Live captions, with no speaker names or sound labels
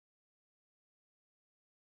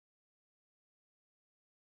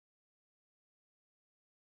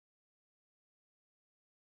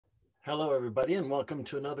Hello, everybody, and welcome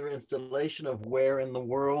to another installation of Where in the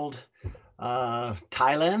World.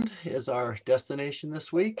 Thailand is our destination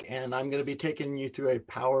this week, and I'm going to be taking you through a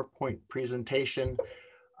PowerPoint presentation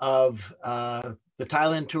of the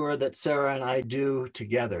Thailand tour that Sarah and I do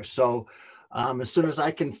together. So as soon as I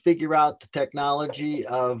can figure out the technology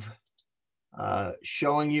of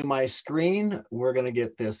showing you my screen, we're going to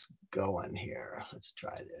get this going here. Let's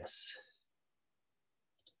try this.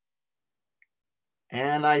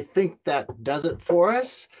 And I think that does it for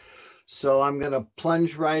us. So I'm going to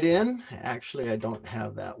plunge right in. Actually, I don't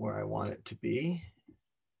have that where I want it to be.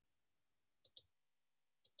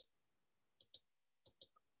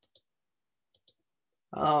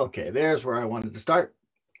 Okay, there's where I wanted to start.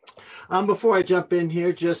 Before I jump in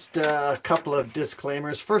here, just a couple of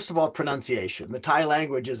disclaimers. First of all, pronunciation. The Thai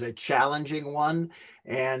language is a challenging one,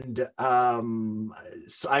 and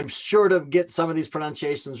so I'm sure to get some of these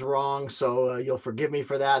pronunciations wrong, so you'll forgive me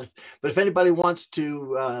for that. But if anybody wants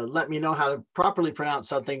to let me know how to properly pronounce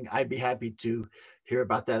something, I'd be happy to hear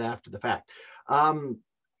about that after the fact.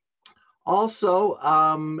 Also,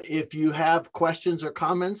 if you have questions or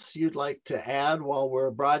comments you'd like to add while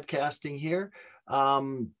we're broadcasting here,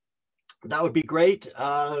 that would be great.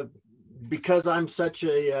 Because I'm such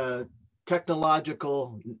a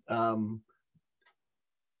technological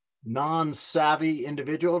non-savvy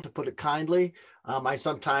individual, to put it kindly, I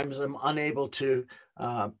sometimes am unable to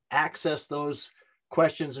access those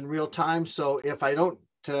questions in real time. So if I don't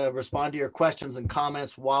respond to your questions and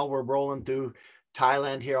comments while we're rolling through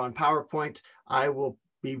Thailand here on PowerPoint, I will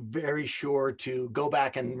be very sure to go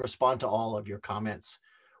back and respond to all of your comments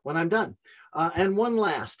when I'm done. And one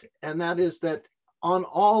last, and that is that on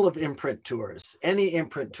all of Imprint tours, any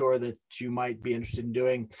Imprint tour that you might be interested in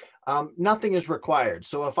doing, nothing is required.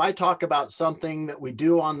 So if I talk about something that we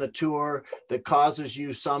do on the tour that causes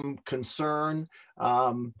you some concern,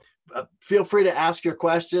 feel free to ask your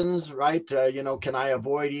questions, right? You know, can I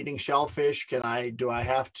avoid eating shellfish? Do I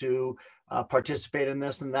have to participate in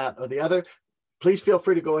this and that or the other? Please feel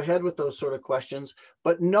free to go ahead with those sort of questions,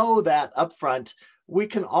 but know that upfront, we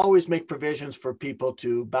can always make provisions for people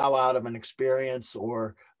to bow out of an experience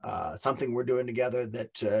or something we're doing together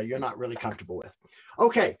that you're not really comfortable with.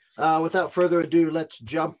 Okay, without further ado, let's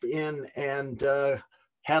jump in and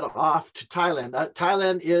head off to Thailand.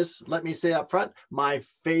 Thailand is, let me say up front, my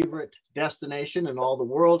favorite destination in all the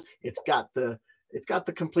world. It's got the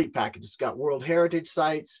complete package. It's got World Heritage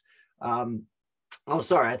sites. Oh,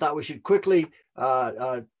 sorry, I thought we should quickly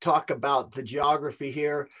talk about the geography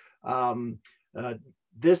here.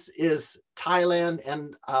 This is Thailand,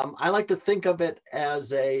 and I like to think of it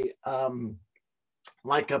as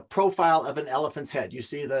like a profile of an elephant's head. You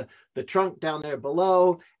see the trunk down there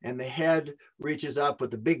below, and the head reaches up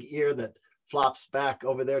with the big ear that flops back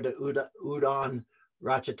over there to Udon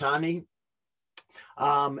Ratchathani.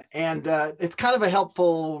 It's kind of a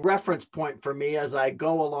helpful reference point for me as I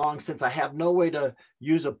go along, since I have no way to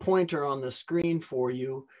use a pointer on the screen for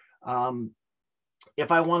you. If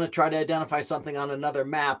I want to try to identify something on another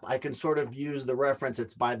map, I can sort of use the reference.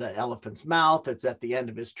 It's by the elephant's mouth. It's at the end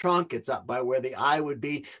of his trunk. It's up by where the eye would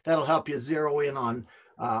be. That'll help you zero in on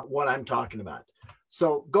what I'm talking about.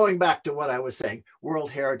 So going back to what I was saying, World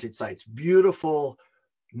Heritage Sites, beautiful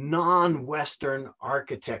non-Western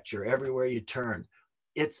architecture everywhere you turn.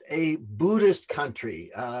 It's a Buddhist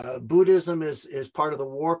country. Buddhism is part of the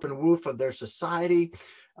warp and woof of their society,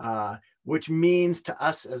 which means to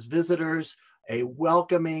us as visitors, a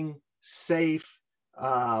welcoming, safe,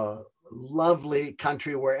 lovely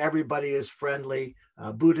country where everybody is friendly.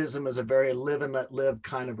 Buddhism is a very live and let live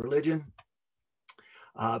kind of religion.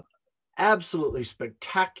 Absolutely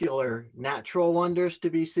spectacular natural wonders to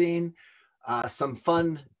be seen. Some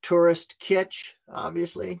fun tourist kitsch,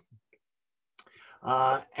 obviously.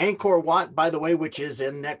 Angkor Wat, by the way, which is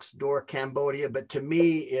in next door Cambodia, but to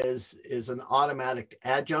me is an automatic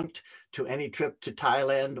adjunct to any trip to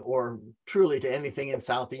Thailand or truly to anything in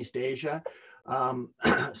Southeast Asia.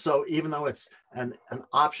 So even though it's an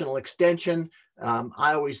optional extension,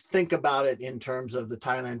 I always think about it in terms of the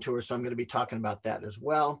Thailand tour, so I'm going to be talking about that as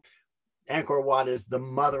well. Angkor Wat is the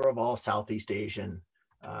mother of all Southeast Asian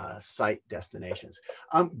site destinations.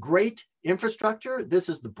 Great infrastructure. This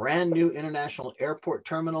is the brand new international airport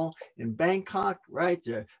terminal in Bangkok, right?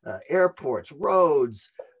 Airports,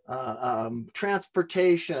 roads,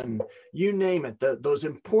 transportation, you name it. Those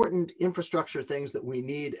important infrastructure things that we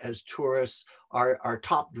need as tourists are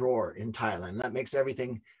top drawer in Thailand. That makes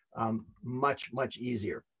everything much, much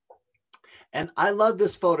easier. And I love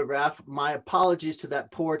this photograph. My apologies to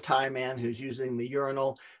that poor Thai man who's using the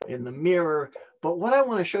urinal in the mirror, But what I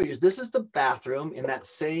want to show you is this is the bathroom in that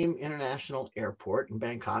same international airport in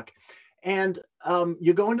Bangkok. And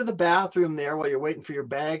you go into the bathroom there while you're waiting for your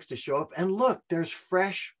bags to show up. And look, there's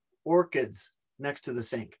fresh orchids next to the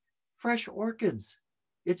sink. Fresh orchids.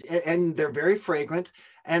 And they're very fragrant.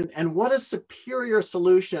 And what a superior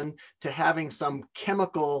solution to having some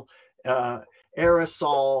chemical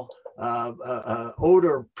aerosol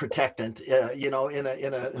odor protectant, you know, in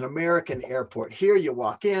an American airport. Here you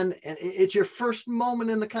walk in and it's your first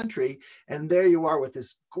moment in the country. And there you are with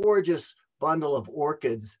this gorgeous bundle of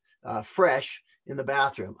orchids, fresh in the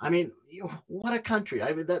bathroom. I mean, what a country.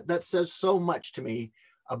 I mean, that says so much to me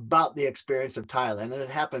about the experience of Thailand. And it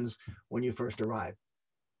happens when you first arrive.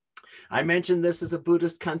 I mentioned this is a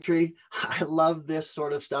Buddhist country. I love this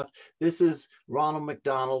sort of stuff. This is Ronald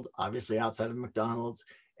McDonald, obviously outside of McDonald's.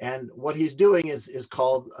 And what he's doing is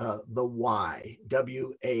called the Y,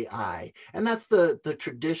 W-A-I. And that's the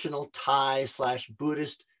traditional Thai /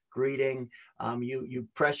 Buddhist greeting. You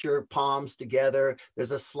press your palms together.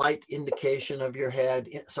 There's a slight indication of your head,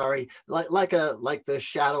 sorry, like the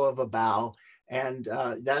shadow of a bow. And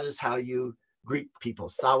that is how you greet people.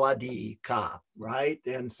 Sawadee ka, right?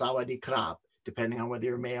 And sawadee krap, depending on whether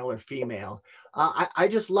you're male or female. I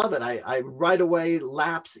just love it. I right away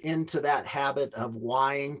lapse into that habit of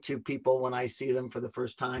whying to people when I see them for the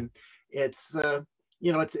first time. It's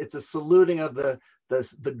you know, it's a saluting of the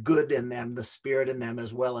good in them, the spirit in them,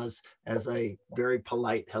 as well as a very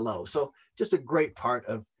polite hello. So just a great part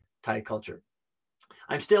of Thai culture.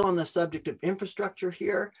 I'm still on the subject of infrastructure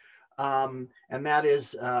here, and that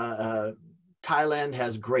is Thailand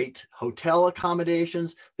has great hotel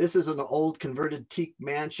accommodations. This is an old converted teak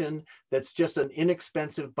mansion that's just an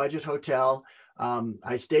inexpensive budget hotel.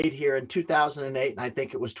 I stayed here in 2008 and I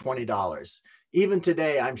think it was $20. Even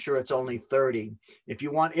today, I'm sure it's only $30. If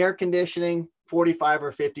you want air conditioning, $45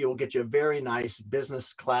 or $50 will get you a very nice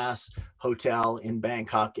business class hotel in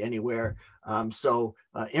Bangkok anywhere. So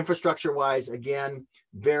infrastructure wise, again,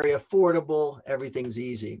 very affordable, everything's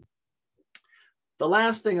easy. The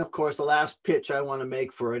last thing, of course, the last pitch I want to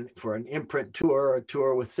make for an Imprint tour or a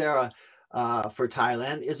tour with Sarah for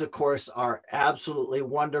Thailand is, of course, our absolutely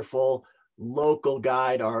wonderful local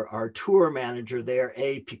guide, our tour manager there,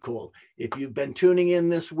 A. Pikul. If you've been tuning in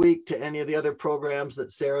this week to any of the other programs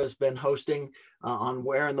that Sarah's been hosting on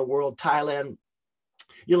Where in the World Thailand,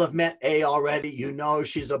 you'll have met A already. You know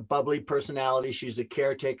she's a bubbly personality. She's a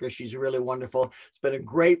caretaker. She's really wonderful. It's been a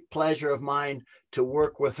great pleasure of mine to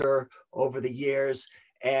work with her over the years.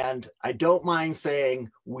 And I don't mind saying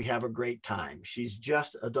we have a great time. She's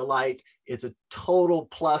just a delight. It's a total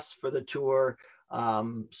plus for the tour.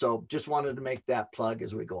 So just wanted to make that plug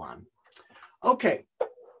as we go on. Okay,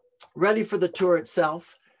 ready for the tour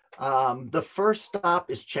itself. The first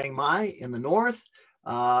stop is Chiang Mai in the north.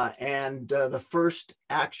 The first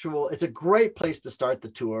actual, it's a great place to start the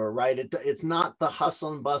tour, right? It's not the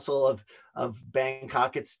hustle and bustle of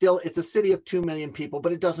Bangkok. It's a city of 2 million people,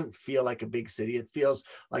 but it doesn't feel like a big city. It feels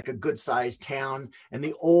like a good sized town. And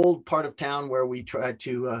the old part of town where we try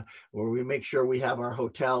to, where we make sure we have our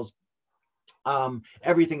hotels,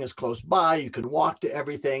 everything is close by. You can walk to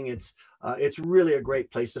everything. It's really a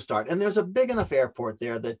great place to start. And there's a big enough airport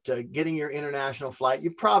there that getting your international flight,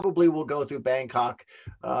 you probably will go through Bangkok,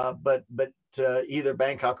 but either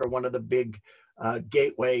Bangkok or one of the big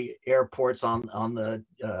gateway airports on the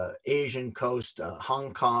Asian coast,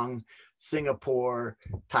 Hong Kong, Singapore,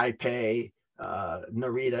 Taipei,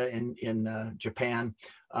 Narita in Japan.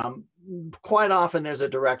 Quite often there's a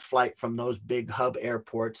direct flight from those big hub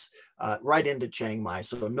airports right into Chiang Mai.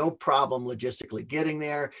 So no problem logistically getting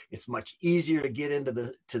there. It's much easier to get into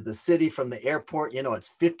the city from the airport. You know,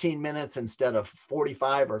 it's 15 minutes instead of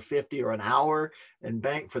 45 or 50 or an hour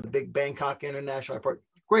for the big Bangkok International Airport.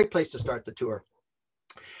 Great place to start the tour.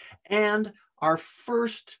 And our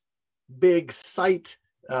first big site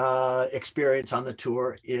experience on the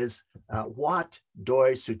tour is Wat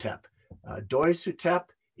Doi Suthep. Doi Suthep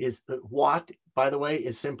is Wat, by the way,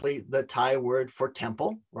 is simply the Thai word for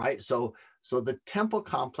temple, right? So the temple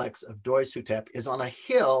complex of Doi Suthep is on a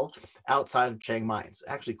hill outside of Chiang Mai. It's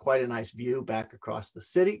actually quite a nice view back across the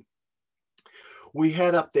city. We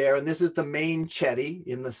head up there, and this is the main chetty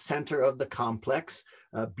in the center of the complex.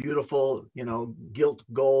 Beautiful, you know, gilt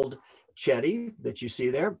gold chetty that you see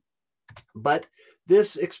there. But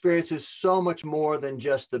this experience is so much more than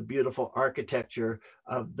just the beautiful architecture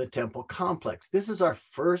of the temple complex. This is our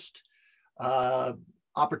first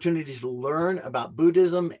opportunity to learn about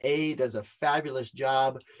Buddhism. A does a fabulous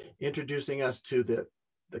job introducing us to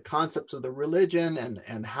the concepts of the religion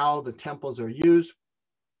and how the temples are used.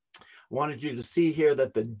 I wanted you to see here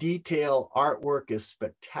that the detail artwork is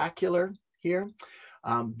spectacular. here.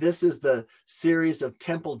 This is the series of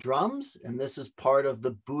temple drums, and this is part of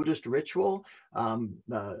the Buddhist ritual.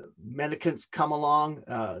 Mendicants come along,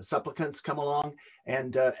 supplicants come along,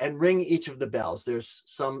 and ring each of the bells. There's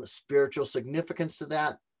some spiritual significance to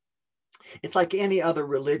that. It's like any other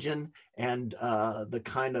religion, and the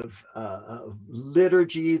kind of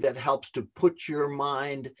liturgy that helps to put your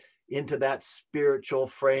mind into that spiritual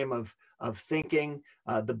frame of thinking.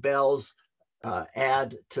 The bells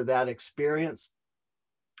add to that experience.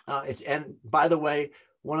 And by the way,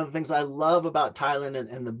 one of the things I love about Thailand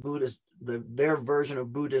and the Buddhist, their version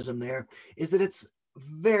of Buddhism there, is that it's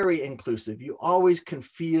very inclusive. You always can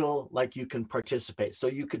feel like you can participate. So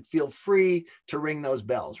you could feel free to ring those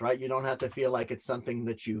bells, right? You don't have to feel like it's something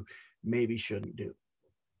that you maybe shouldn't do.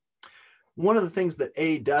 One of the things that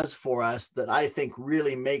A does for us that I think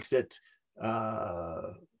really makes it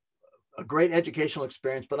a great educational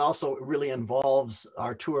experience, but also really involves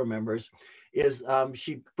our tour members, is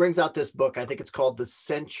she brings out this book. I think it's called the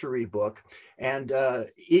Century Book. And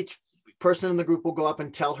each person in the group will go up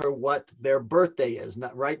and tell her what their birthday is,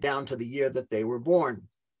 not right down to the year that they were born.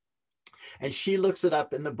 And she looks it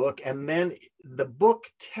up in the book, and then the book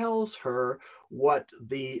tells her what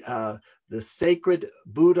the sacred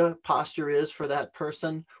Buddha posture is for that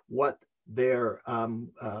person, what their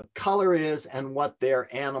color is, and what their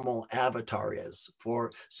animal avatar is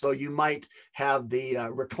for. So you might have the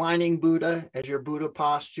reclining Buddha as your Buddha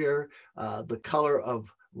posture, the color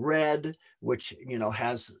of red, which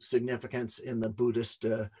has significance in the Buddhist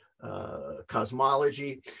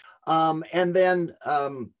cosmology, and then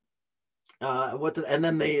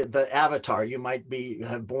the avatar. You might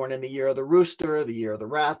have born in the year of the rooster, the year of the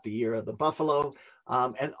rat, the year of the buffalo,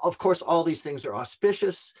 and of course all these things are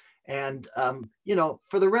auspicious. And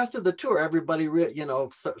for the rest of the tour, everybody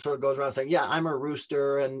sort of goes around saying, yeah, I'm a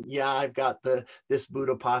rooster, and yeah, I've got this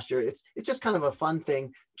Buddha posture. It's just kind of a fun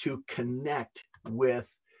thing to connect with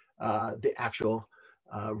the actual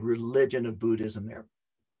religion of Buddhism there.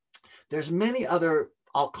 There's many other,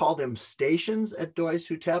 I'll call them stations at Doi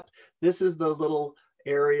Suthep. This is the little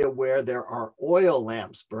area where there are oil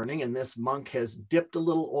lamps burning, and this monk has dipped a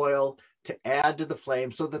little oil to add to the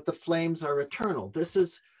flame so that the flames are eternal. This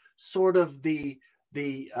is sort of the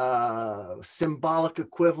symbolic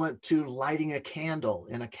equivalent to lighting a candle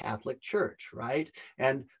in a Catholic church, right?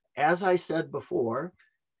 And as I said before,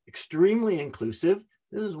 extremely inclusive.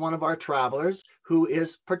 This is one of our travelers who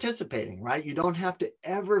is participating, right? You don't have to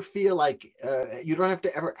ever feel like, you don't have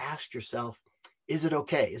to ever ask yourself, is it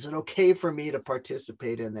okay? Is it okay for me to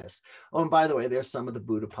participate in this? Oh, and by the way, there's some of the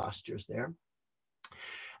Buddha postures there.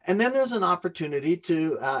 And then there's an opportunity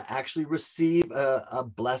to actually receive a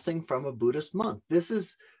blessing from a Buddhist monk. This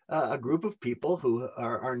is a group of people who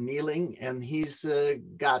are kneeling, and he's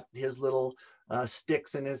got his little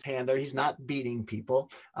sticks in his hand there. He's not beating people.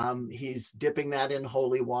 He's dipping that in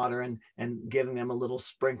holy water and giving them a little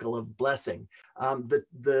sprinkle of blessing.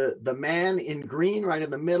 The man in green right in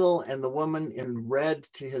the middle and the woman in red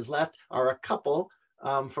to his left are a couple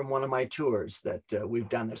from one of my tours that we've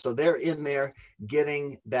done there. So they're in there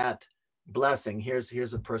getting that blessing.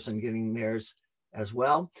 Here's a person getting theirs as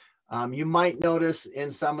well. You might notice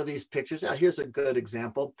in some of these pictures, here's a good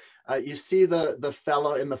example. You see the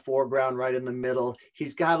fellow in the foreground right in the middle.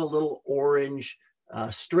 He's got a little orange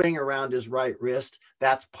string around his right wrist.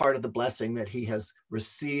 That's part of the blessing that he has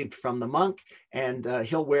received from the monk, and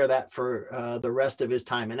he'll wear that for the rest of his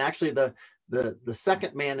time. And actually the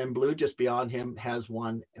second man in blue just beyond him has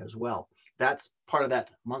one as well. That's part of that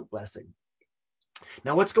monk blessing.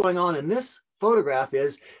 Now, what's going on in this photograph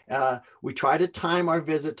is we try to time our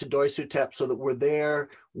visit to Doi Suthep so that we're there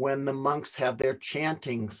when the monks have their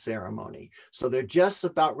chanting ceremony. So they're just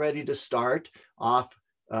about ready to start off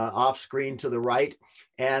screen to the right,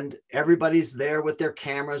 and everybody's there with their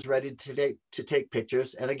cameras ready to take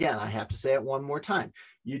pictures. And again, I have to say it one more time.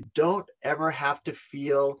 You don't ever have to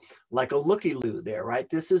feel like a looky-loo there, right?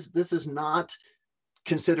 This is not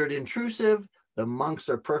considered intrusive. The monks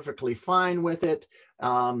are perfectly fine with it.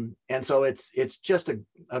 And so it's just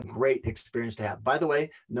a great experience to have. By the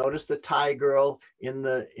way, notice the Thai girl in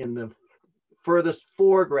the furthest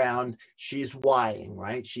foreground. She's Ying,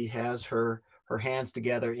 right? She has her hands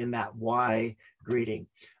together in that Y greeting.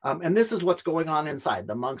 And this is what's going on inside.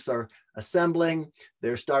 The monks are assembling.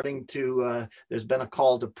 They're starting to, there's been a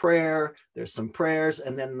call to prayer. There's some prayers,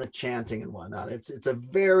 and then the chanting and whatnot. It's a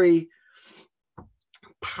very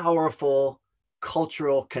powerful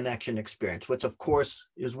cultural connection experience, which of course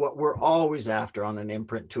is what we're always after on an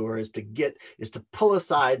Imprint tour, is to pull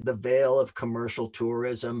aside the veil of commercial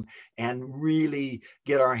tourism and really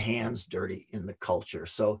get our hands dirty in the culture.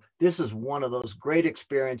 So this is one of those great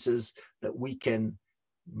experiences that we can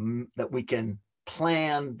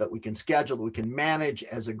plan, that we can schedule, that we can manage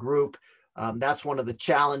as a group. That's one of the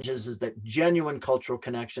challenges, is that genuine cultural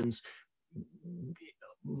connections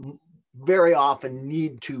very often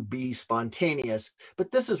need to be spontaneous,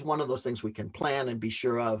 but this is one of those things we can plan and be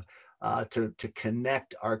sure of, to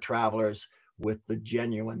connect our travelers with the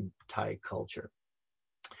genuine Thai culture.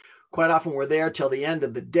 Quite often we're there till the end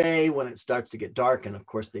of the day when it starts to get dark, and of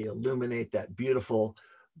course they illuminate that beautiful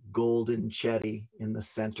golden chetty in the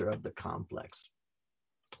center of the complex.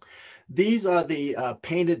 These are the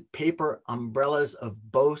painted paper umbrellas of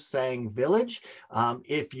Bo Sang Village.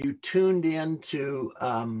 If you tuned in to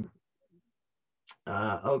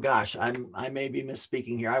oh gosh, I may be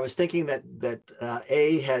misspeaking here. I was thinking that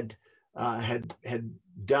A had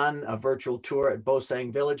done a virtual tour at Bo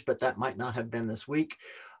Sang Village, but that might not have been this week.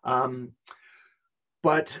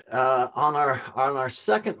 But on our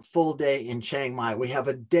second full day in Chiang Mai, we have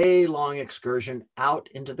a day-long excursion out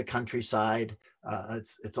into the countryside.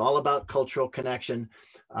 It's all about cultural connection.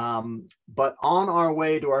 But on our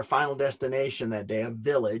way to our final destination that day, a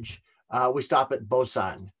village, we stop at Bo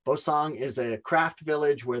Sang. Bo Sang is a craft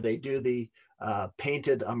village where they do the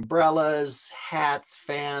painted umbrellas, hats,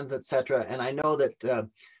 fans, etc. And I know that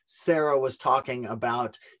Sarah was talking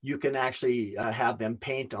about, you can actually have them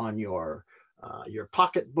paint on your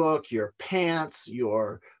pocketbook, your pants,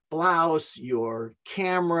 your blouse, your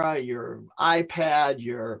camera, your iPad,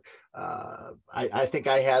 your I think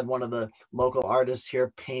I had one of the local artists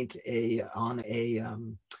here paint on a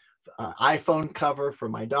iPhone cover for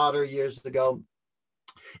my daughter years ago.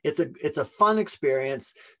 It's a fun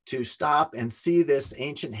experience to stop and see this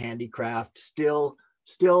ancient handicraft still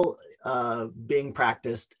being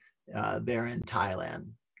practiced there in Thailand.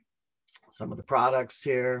 Some of the products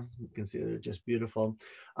here, you can see they're just beautiful.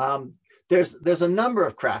 There's a number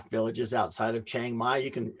of craft villages outside of Chiang Mai.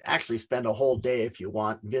 You can actually spend a whole day if you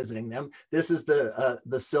want visiting them. This is the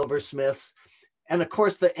silversmiths. And of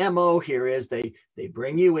course, the MO here is they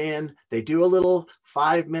bring you in, they do a little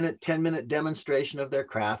 5-minute, 10-minute demonstration of their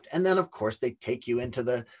craft. And then of course, they take you into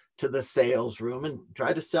the sales room and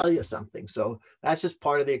try to sell you something. So that's just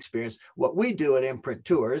part of the experience. What we do at Imprint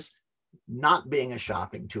Tours, not being a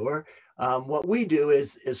shopping tour, what we do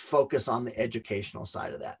is focus on the educational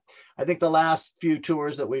side of that. I think the last few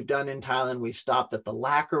tours that we've done in Thailand, we've stopped at the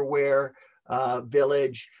lacquerware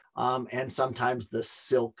village, and sometimes the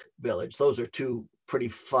silk village. Those are two pretty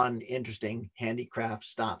fun, interesting handicraft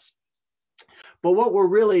stops. But what we're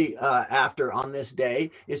really after on this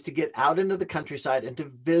day is to get out into the countryside and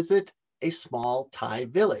to visit a small Thai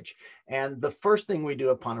village. And the first thing we do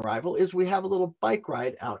upon arrival is we have a little bike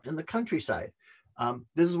ride out in the countryside.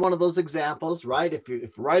 This is one of those examples, right?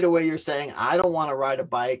 If right away you're saying, I don't want to ride a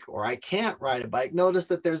bike, or I can't ride a bike, notice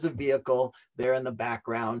that there's a vehicle there in the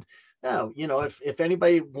background. Now, you know, if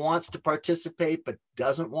anybody wants to participate but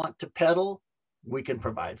doesn't want to pedal, we can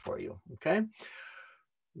provide for you, okay?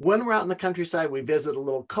 When we're out in the countryside, we visit a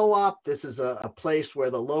little co-op. This is a place where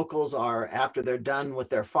the locals are, after they're done with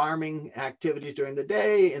their farming activities during the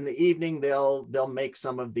day, in the evening, they'll make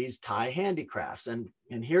some of these Thai handicrafts. And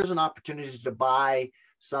here's an opportunity to buy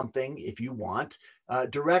something, if you want,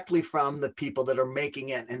 directly from the people that are making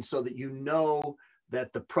it, and so that you know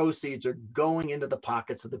that the proceeds are going into the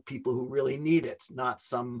pockets of the people who really need it, not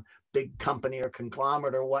some big company or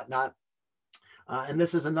conglomerate or whatnot. And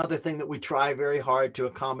this is another thing that we try very hard to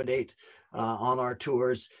accommodate on our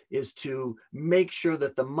tours, is to make sure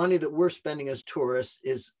that the money that we're spending as tourists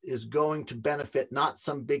is going to benefit not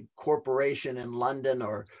some big corporation in London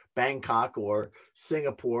or Bangkok or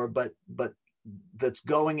Singapore, but that's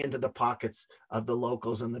going into the pockets of the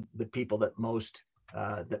locals and the people that most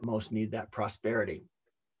need that prosperity.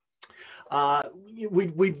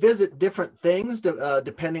 We visit different things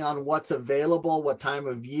depending on what's available, what time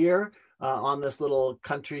of year. On this little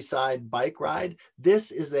countryside bike ride.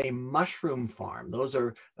 This is a mushroom farm. Those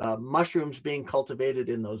are mushrooms being cultivated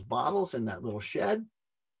in those bottles in that little shed.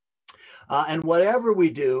 And whatever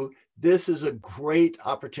we do, this is a great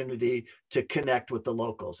opportunity to connect with the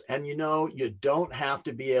locals. And you know, you don't have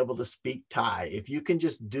to be able to speak Thai. If you can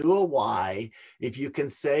just do a Y, if you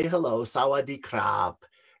can say hello, sawadee krap,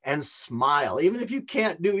 and smile, even if you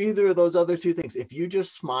can't do either of those other two things, if you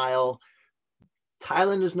just smile.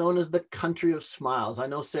 Thailand is known as the country of smiles. I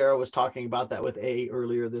know Sarah was talking about that with A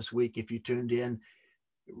earlier this week. If you tuned in,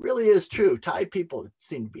 it really is true. Thai people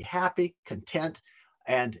seem to be happy, content,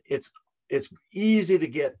 and it's it's easy to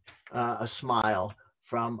get a smile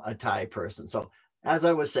from a Thai person. So as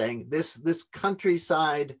I was saying, this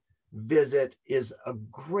countryside visit is a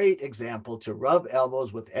great example to rub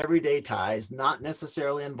elbows with everyday Thais, not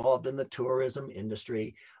necessarily involved in the tourism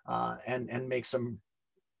industry, and make some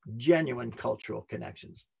genuine cultural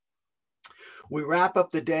connections. We wrap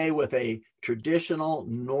up the day with a traditional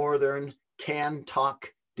Northern can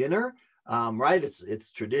talk dinner. Right,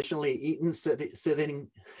 it's traditionally eaten sitting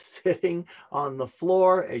on the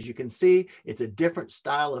floor. As you can see, it's a different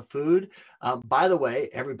style of food. By the way,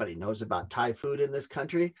 everybody knows about Thai food in this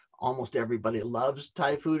country. Almost everybody loves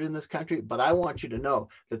Thai food in this country, but I want you to know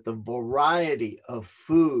that the variety of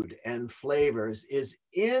food and flavors is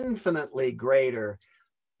infinitely greater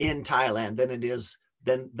in Thailand than it is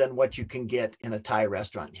than what you can get in a Thai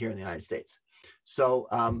restaurant here in the United States. So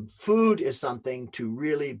food is something to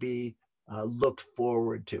really be looked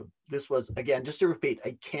forward to. This was, again, just to repeat,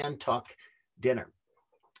 a can talk dinner.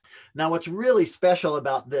 Now, what's really special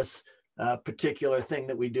about this particular thing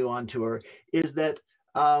that we do on tour is that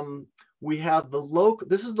we have the local,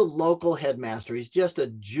 this is the local headmaster. He's just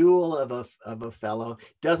a jewel of a fellow,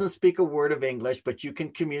 doesn't speak a word of English, but you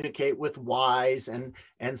can communicate with whys and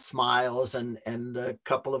smiles and a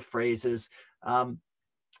couple of phrases.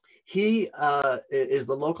 He is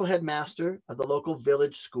the local headmaster of the local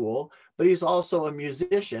village school, but he's also a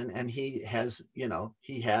musician, and he has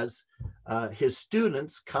his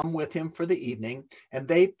students come with him for the evening, and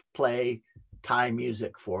they play Thai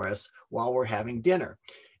music for us while we're having dinner.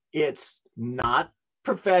 It's not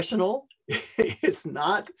professional. It's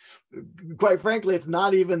not, quite frankly, it's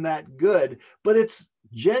not even that good, but it's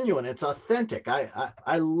genuine. It's authentic.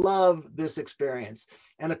 I love this experience.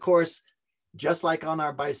 And of course, just like on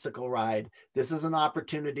our bicycle ride, this is an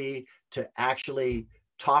opportunity to actually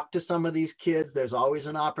talk to some of these kids. There's always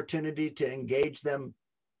an opportunity to engage them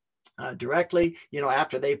directly. You know,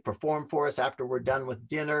 after they perform for us, after we're done with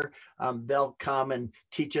dinner, they'll come and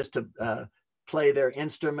teach us to play their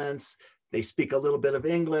instruments. They speak a little bit of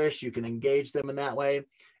English. You can engage them in that way.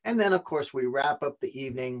 And then, of course, we wrap up the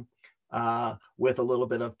evening with a little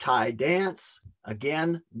bit of Thai dance.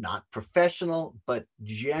 Again, not professional, but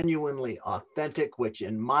genuinely authentic, which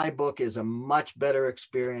in my book is a much better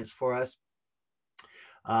experience for us.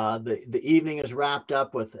 The evening is wrapped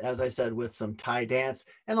up with, as I said, with some Thai dance,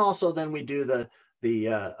 and also then we do the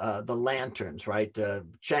lanterns, right?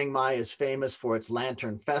 Chiang Mai is famous for its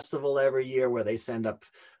lantern festival every year, where they send up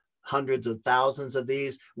hundreds of thousands of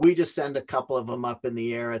these. We just send a couple of them up in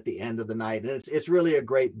the air at the end of the night, and it's really a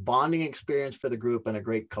great bonding experience for the group and a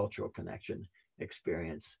great cultural connection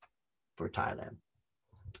experience for Thailand.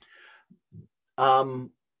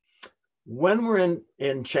 When we're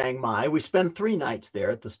in Chiang Mai, we spend 3 nights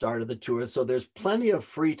there at the start of the tour, so there's plenty of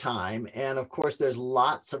free time, and of course there's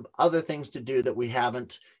lots of other things to do that we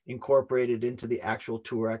haven't incorporated into the actual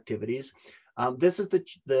tour activities. This is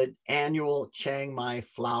the annual Chiang Mai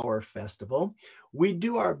Flower Festival. We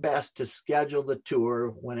do our best to schedule the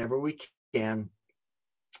tour whenever we can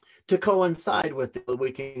to coincide with it.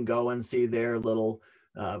 We can go and see their little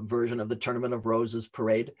version of the Tournament of Roses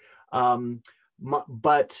parade.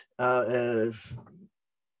 But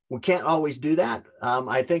we can't always do that.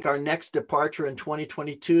 I think our next departure in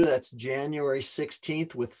 2022, that's January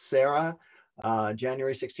 16th with Sarah.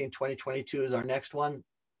 January 16th, 2022 is our next one.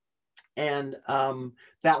 And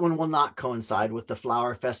that one will not coincide with the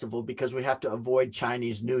Flower Festival because we have to avoid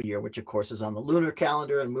Chinese New Year, which of course is on the lunar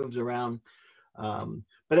calendar and moves around.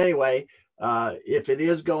 But anyway, if it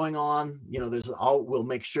is going on, you know, we'll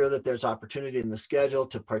make sure that there's opportunity in the schedule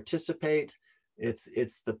to participate.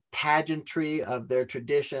 It's the pageantry of their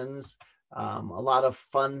traditions, a lot of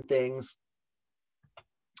fun things.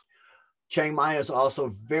 Chiang Mai is also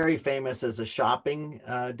very famous as a shopping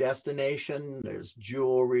destination. There's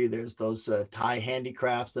jewelry, there's those Thai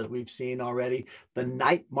handicrafts that we've seen already. The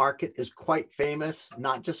night market is quite famous,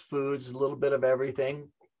 not just foods, a little bit of everything.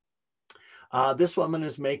 This woman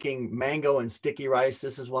is making mango and sticky rice.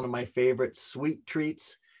 This is one of my favorite sweet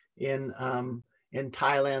treats in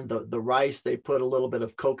Thailand. The rice, they put a little bit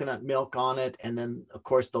of coconut milk on it. And then of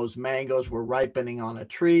course, those mangoes were ripening on a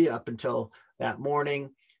tree up until that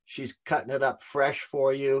morning. She's cutting it up fresh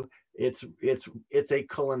for you. It's a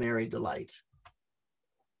culinary delight.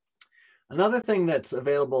 Another thing that's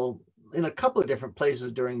available in a couple of different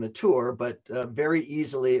places during the tour, but very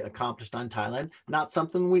easily accomplished on Thailand, not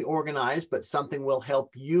something we organize, but something we'll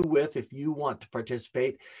help you with if you want to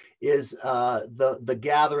participate, is the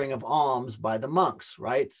gathering of alms by the monks,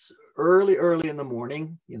 right? It's early in the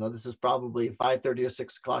morning. You know, this is probably 5:30 or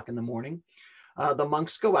 6 o'clock in the morning. The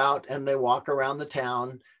monks go out and they walk around the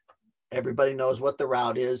town everybody knows what the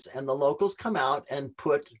route is, and the locals come out and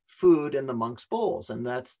put food in the monks' bowls, and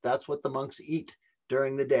that's what the monks eat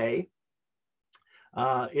during the day.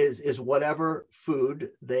 Is whatever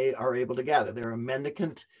food they are able to gather. They're a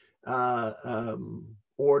mendicant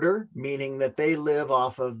order, meaning that they live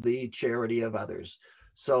off of the charity of others.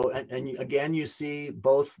 So, and again, you see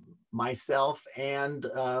both myself and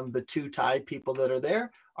the two Thai people that are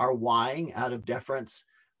there are whying out of deference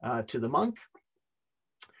to the monk.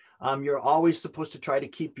 You're always supposed to try to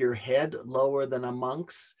keep your head lower than a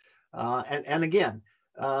monk's. And again,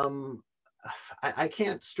 I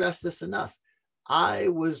can't stress this enough. I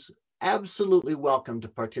was absolutely welcome to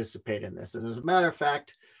participate in this. And as a matter of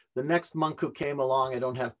fact, the next monk who came along, I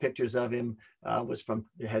don't have pictures of him,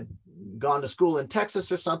 had gone to school in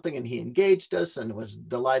Texas or something, and he engaged us and was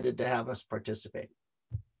delighted to have us participate.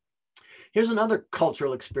 Here's another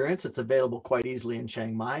cultural experience that's available quite easily in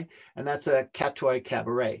Chiang Mai, and that's a Katoi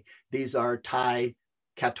Cabaret. These are Thai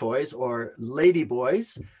Katois, or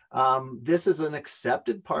ladyboys. This is an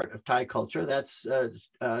accepted part of Thai culture. That's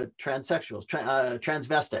transsexuals,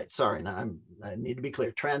 transvestites. Sorry, now I need to be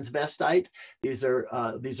clear. Transvestite. These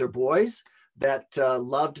are boys that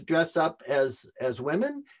love to dress up as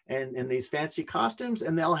women and in these fancy costumes,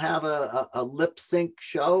 and they'll have a lip sync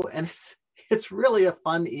show, and it's really a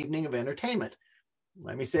fun evening of entertainment.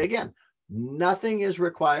 Let me say again, nothing is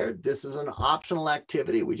required. This is an optional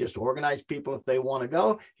activity. We just organize people if they want to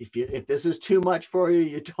go. If this is too much for you,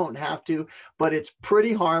 you don't have to, but it's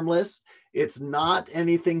pretty harmless. It's not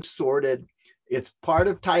anything sordid. It's part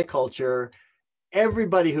of Thai culture.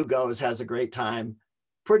 Everybody who goes has a great time.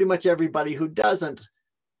 Pretty much everybody who doesn't,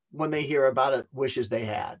 when they hear about it, wishes they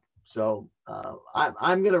had. So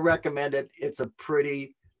I'm going to recommend it. It's a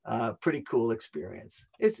pretty cool experience.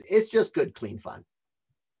 It's just good, clean fun.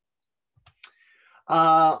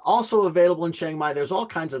 Also available in Chiang Mai, there's all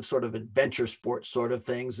kinds of sort of adventure sports sort of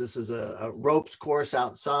things. This is a ropes course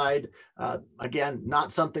outside. Again,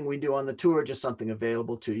 not something we do on the tour, just something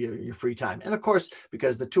available to you in your free time. And of course,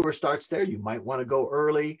 because the tour starts there, you might want to go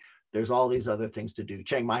early. There's all these other things to do.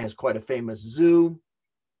 Chiang Mai has quite a famous zoo.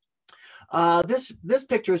 This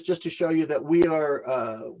picture is just to show you that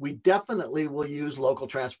we definitely will use local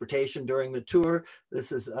transportation during the tour.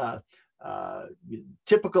 This is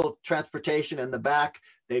typical transportation in the back.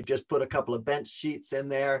 They've just put a couple of bench seats in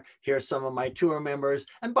there. Here's some of my tour members.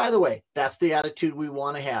 And by the way, that's the attitude we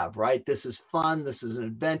want to have, right? This is fun. This is an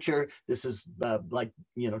adventure. This is like,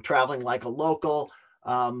 traveling like a local.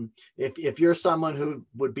 If you're someone who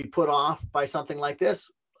would be put off by something like this,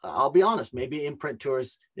 I'll be honest, maybe Imprint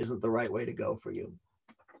Tours isn't the right way to go for you.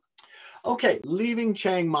 Okay, leaving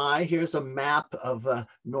Chiang Mai, here's a map of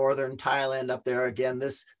northern Thailand up there. Again,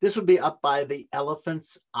 this would be up by the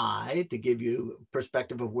Elephant's Eye to give you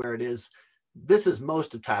perspective of where it is. This is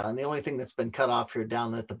most of Thailand. The only thing that's been cut off here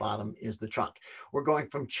down at the bottom is the trunk. We're going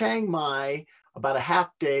from Chiang Mai, about a half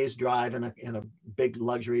day's drive in a big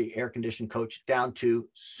luxury air-conditioned coach, down to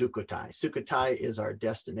Sukhothai. Sukhothai is our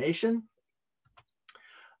destination.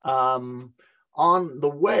 On the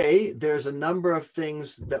way, there's a number of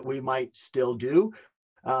things that we might still do.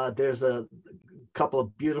 There's a couple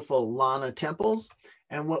of beautiful Lana temples.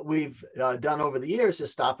 And what we've done over the years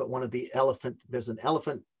is stop at one of the there's an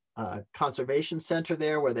elephant conservation center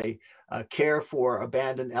there where they care for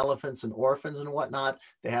abandoned elephants and orphans and whatnot.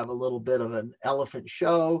 They have a little bit of an elephant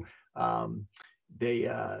show.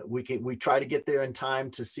 We try to get there in time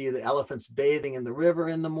to see the elephants bathing in the river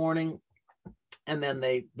in the morning. And then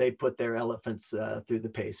they put their elephants through the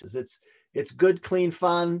paces. It's good, clean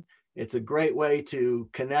fun. It's a great way to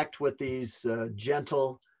connect with these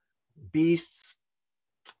gentle beasts.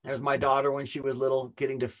 There's my daughter when she was little,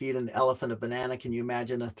 getting to feed an elephant a banana. Can you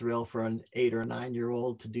imagine a thrill for an 8 or 9 year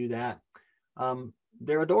old to do that?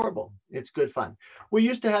 They're adorable. It's good fun. We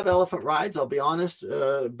used to have elephant rides, I'll be honest,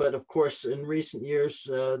 but of course, in recent years,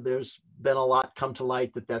 there's been a lot come to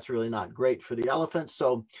light that's really not great for the elephants.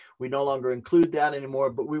 So we no longer include that anymore,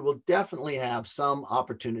 but we will definitely have some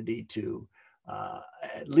opportunity to,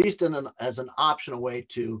 at least as an optional way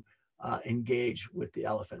to engage with the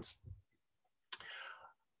elephants.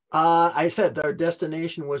 I said our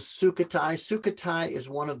destination was Sukhothai. Sukhothai is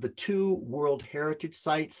one of the 2 World Heritage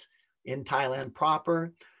Sites in Thailand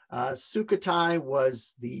proper. Sukhothai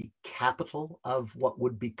was the capital of what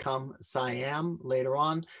would become Siam later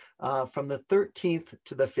on, from the 13th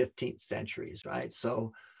to the 15th centuries, right?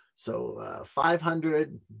 So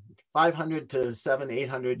 500 to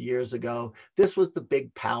 800 years ago, this was the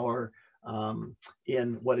big power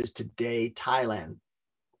in what is today Thailand.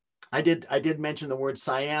 I did mention the word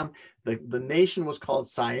Siam. The nation was called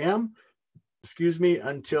Siam,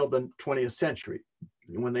 until the 20th century.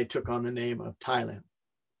 when they took on the name of Thailand.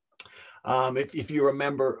 If you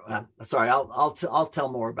remember, sorry, I'll tell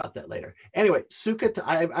more about that later. Anyway,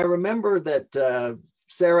 Sukhothai, I remember that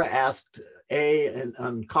Sarah asked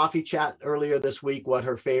on Coffee Chat earlier this week what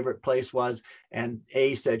her favorite place was, and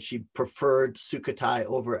A said she preferred Sukhothai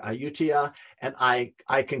over Ayutthaya, and I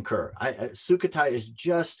concur. Sukhothai is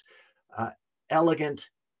just elegant,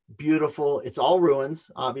 beautiful. It's all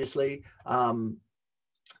ruins, obviously.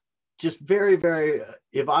 Just very, very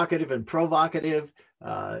evocative and provocative.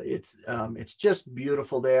 It's just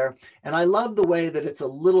beautiful there. And I love the way that it's a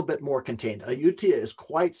little bit more contained. Ayutthaya is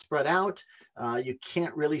quite spread out. You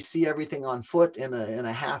can't really see everything on foot in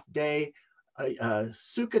a half day.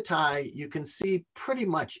 Sukhothai, you can see pretty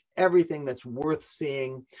much everything that's worth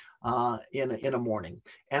seeing in a morning.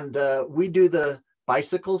 And we do the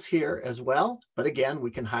bicycles here as well. But again,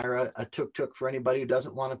 we can hire a tuk-tuk for anybody who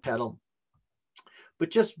doesn't want to pedal. But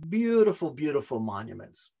just beautiful, beautiful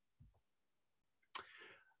monuments.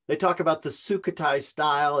 They talk about the Sukhothai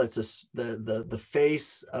style. It's the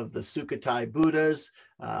face of the Sukhothai Buddhas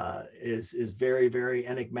is very, very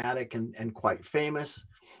enigmatic and quite famous.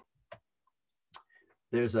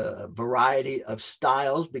 There's a variety of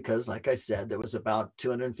styles because, like I said, there was about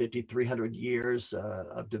 250, 300 years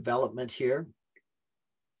of development here.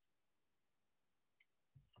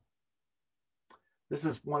 This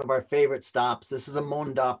is one of our favorite stops. This is a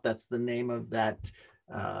mondap. That's the name of that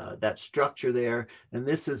structure there. And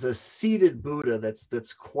this is a seated Buddha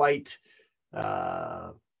that's quite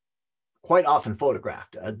often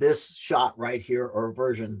photographed. This shot right here, or a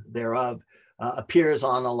version thereof, appears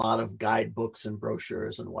on a lot of guidebooks and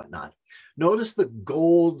brochures and whatnot. Notice the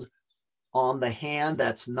gold on the hand.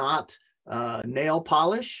 That's not nail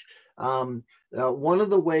polish. One of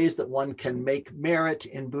the ways that one can make merit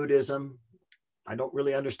in Buddhism, I don't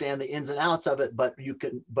really understand the ins and outs of it, but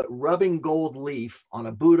rubbing gold leaf on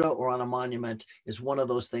a Buddha or on a monument is one of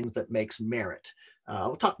those things that makes merit.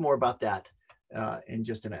 We'll talk more about that in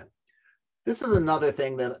just a minute. This is another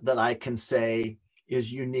thing that I can say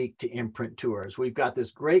is unique to Imprint Tours. We've got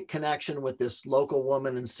this great connection with this local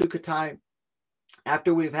woman in Sukhothai.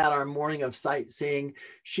 After we've had our morning of sightseeing,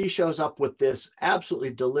 she shows up with this absolutely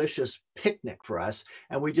delicious picnic for us.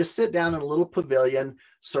 And we just sit down in a little pavilion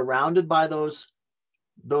surrounded by those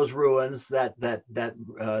ruins. That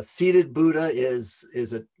seated Buddha is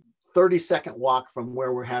a 30-second walk from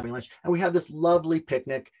where we're having lunch. And we have this lovely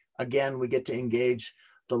picnic. Again, we get to engage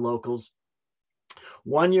the locals.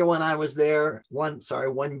 One year when I was there,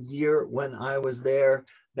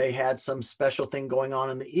 they had some special thing going on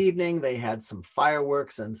in the evening. They had some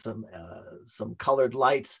fireworks and some colored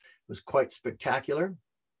lights. It was quite spectacular.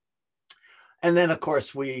 And then, of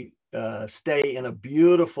course, we stay in a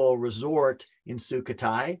beautiful resort in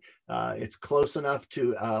Sukhothai. It's close enough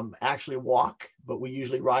to actually walk, but we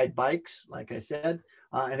usually ride bikes, like I said,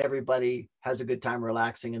 and everybody has a good time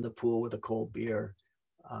relaxing in the pool with a cold beer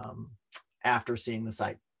after seeing the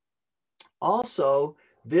site. Also,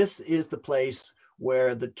 this is the place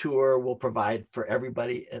where the tour will provide for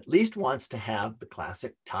everybody at least once to have the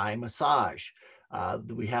classic Thai massage.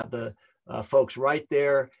 We have the folks right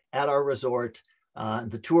there at our resort.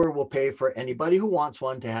 The tour will pay for anybody who wants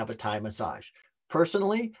one to have a Thai massage.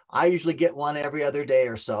 Personally, I usually get one every other day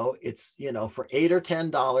or so. It's, for $8 or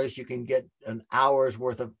 $10, you can get an hour's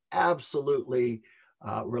worth of absolutely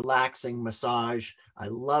relaxing massage. I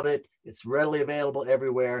love it. It's readily available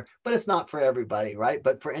everywhere, but it's not for everybody, right?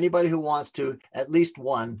 But for anybody who wants to, at least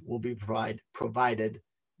one will be provided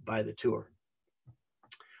by the tour.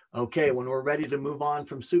 Okay, when we're ready to move on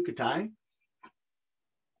from Sukhothai,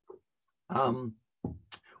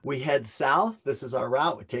 we head south. This is our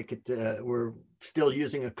route. We take it we're still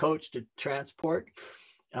using a coach to transport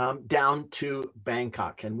down to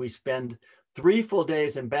Bangkok, and we spend 3 full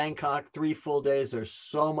days in Bangkok, 3 full days. There's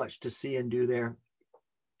so much to see and do there.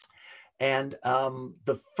 And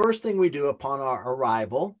the first thing we do upon our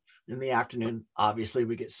arrival in the afternoon, obviously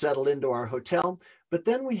we get settled into our hotel, but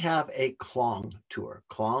then we have a Klong tour.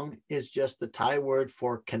 Klong is just the Thai word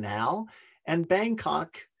for canal, and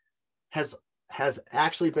Bangkok has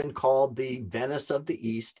actually been called the Venice of the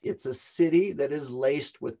East. It's a city that is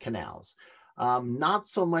laced with canals. Not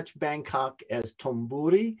so much Bangkok as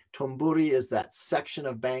Thonburi. Thonburi is that section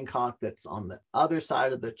of Bangkok that's on the other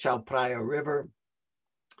side of the Chao Phraya River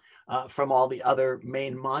from all the other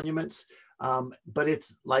main monuments. But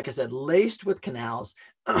it's, like I said, laced with canals.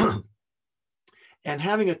 And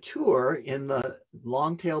having a tour in the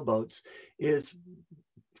long-tail boats is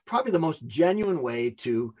probably the most genuine way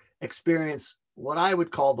to experience what I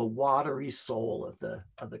would call the watery soul of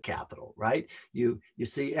the capital, right? You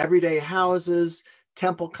see everyday houses,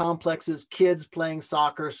 temple complexes, kids playing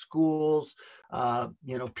soccer, schools,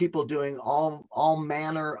 you know, people doing all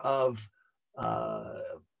manner of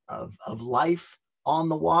life on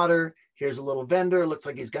the water. Here's a little vendor. Looks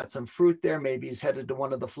like he's got some fruit there. Maybe he's headed to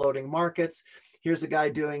one of the floating markets. Here's a guy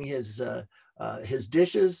doing his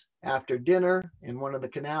dishes after dinner in one of the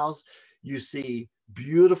canals. You see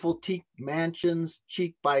beautiful teak mansions,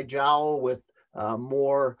 cheek by jowl, with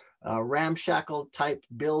more ramshackle type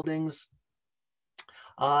buildings.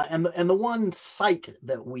 And the one site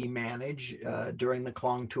that we manage during the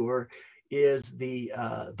Klong tour is the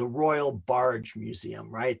Royal Barge Museum,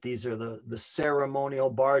 right? These are the ceremonial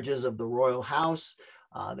barges of the royal house.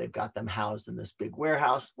 They've got them housed in this big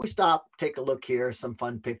warehouse. We stop, take a look here, some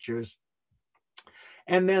fun pictures.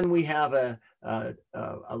 And then we have a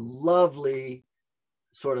lovely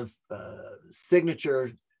sort of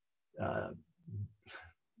signature,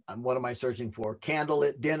 what am I searching for?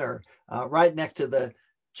 Candlelit dinner right next to the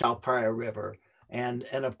Chao Phraya River. And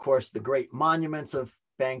of course, the great monuments of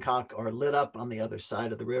Bangkok are lit up on the other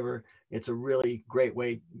side of the river. It's a really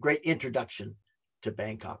great introduction to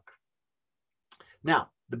Bangkok. Now,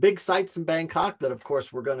 the big sites in Bangkok that, of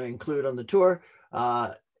course, we're going to include on the tour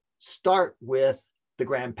start with the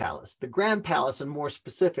Grand Palace. The Grand Palace, and more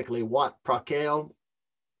specifically, Wat Phra Kaew.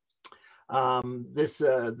 This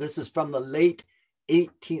is from the late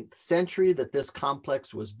 18th century that this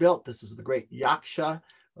complex was built. This is the great Yaksha,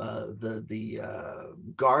 the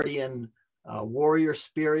guardian warrior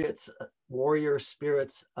spirits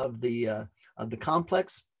of the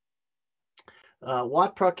complex.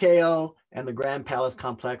 Wat Phra Kaew and the Grand Palace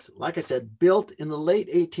complex, like I said, built in the late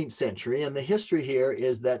 18th century. And the history here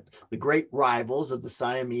is that the great rivals of the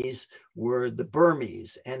Siamese were the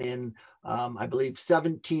Burmese. And in, I believe,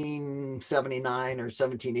 1779 or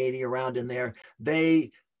 1780, around in there,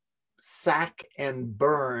 they sack and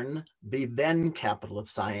burn the then capital of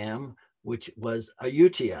Siam, which was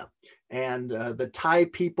Ayutthaya. And the Thai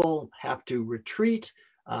people have to retreat.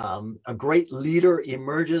 A great leader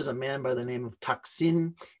emerges, a man by the name of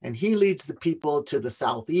Thaksin, and he leads the people to the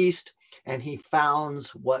southeast, and he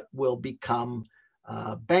founds what will become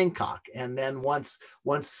Bangkok. And then once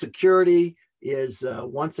security is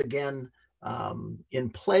once again in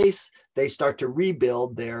place, they start to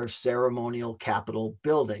rebuild their ceremonial capital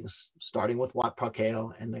buildings, starting with Wat Phra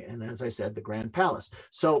Kaew and as I said, the Grand Palace.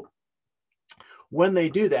 So when they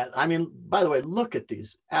do that, I mean, by the way, look at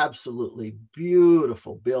these absolutely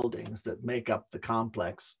beautiful buildings that make up the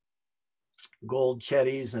complex. Gold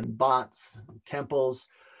chetties and bots, and temples.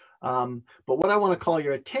 But what I want to call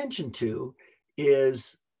your attention to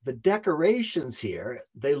is the decorations here.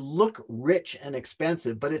 They look rich and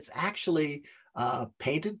expensive, but it's actually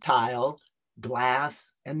painted tile,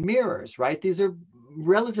 glass, and mirrors, right? These are,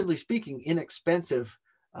 relatively speaking, inexpensive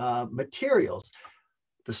materials.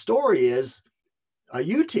 The story is,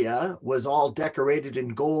 Ayutthaya was all decorated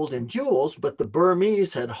in gold and jewels, but the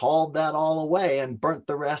Burmese had hauled that all away and burnt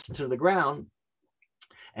the rest to the ground.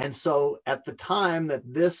 And so at the time that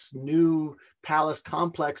this new palace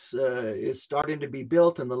complex is starting to be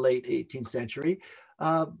built in the late 18th century,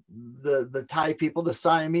 the Thai people, the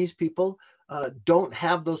Siamese people, don't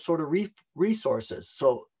have those sort of resources.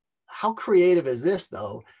 So how creative is this,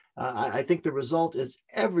 though? I think the result is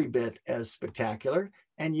every bit as spectacular,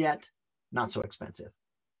 and yet not so expensive.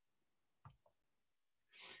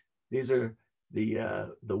 These are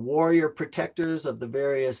the warrior protectors of the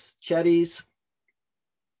various chetties.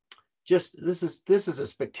 Just this is a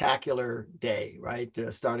spectacular day, right?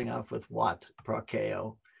 Starting off with Wat Phra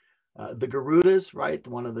Kaew. The Garudas, right?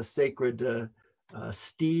 One of the sacred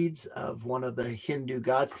steeds of one of the Hindu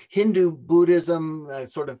gods. Hindu Buddhism,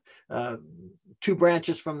 sort of two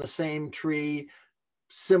branches from the same tree,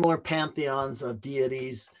 similar pantheons of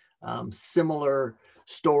deities, similar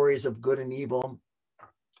stories of good and evil.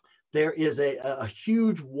 There is a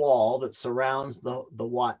huge wall that surrounds the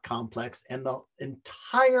Wat complex, and the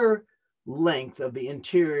entire length of the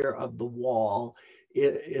interior of the wall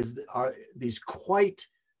are these quite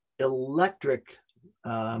electric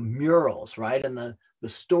murals, right? And the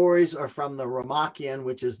stories are from the Ramakien,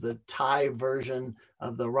 which is the Thai version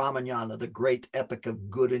of the Ramayana, the great epic of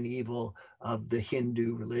good and evil of the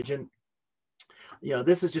Hindu religion. You know,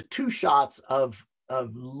 this is just two shots of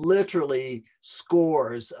literally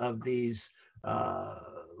scores of these,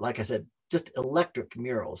 like I said, just electric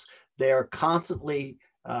murals. They're constantly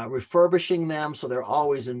refurbishing them, so they're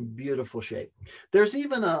always in beautiful shape. There's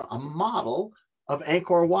even a model of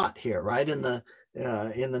Angkor Wat here, right? In the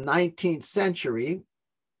 19th century,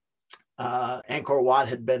 Angkor Wat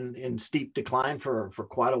had been in steep decline for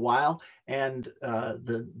quite a while, and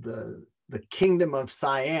the kingdom of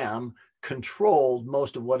Siam controlled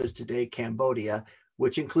most of what is today Cambodia,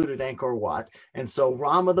 which included Angkor Wat. And so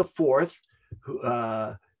Rama IV, who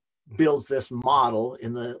builds this model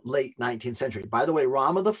in the late 19th century. By the way,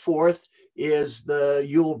 Rama IV is the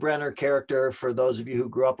Yul Brynner character for those of you who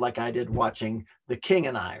grew up like I did watching The King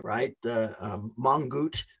and I, right?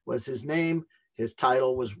 Mongut was his name. His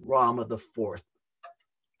title was Rama IV.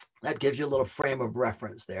 That gives you a little frame of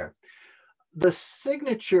reference there. The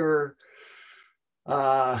signature,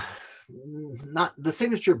 not the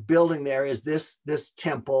signature building there is this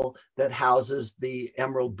temple that houses the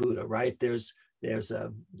Emerald Buddha, right? It's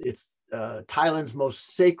Thailand's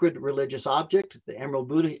most sacred religious object, the Emerald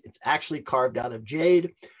Buddha. It's actually carved out of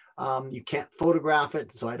jade. You can't photograph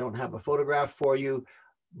it, so I don't have a photograph for you,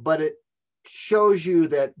 but it shows you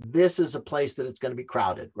that this is a place that it's going to be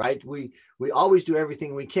crowded, right? We always do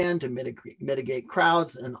everything we can to mitigate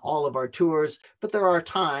crowds in all of our tours, but there are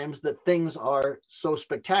times that things are so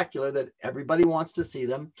spectacular that everybody wants to see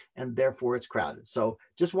them, and therefore it's crowded. So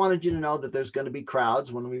just wanted you to know that there's going to be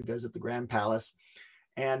crowds when we visit the Grand Palace.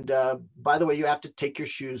 And by the way, you have to take your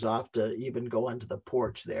shoes off to even go into the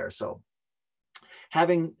porch there. So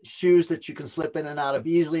having shoes that you can slip in and out of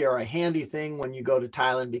easily are a handy thing when you go to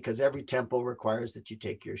Thailand, because every temple requires that you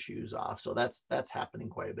take your shoes off. So that's happening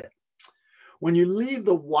quite a bit. When you leave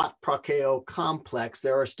the Wat Prakeo complex,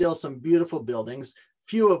 there are still some beautiful buildings,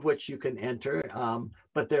 few of which you can enter,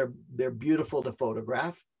 but they're beautiful to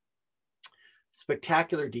photograph.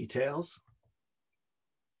 Spectacular details.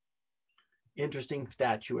 Interesting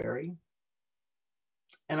statuary.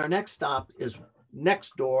 And our next stop is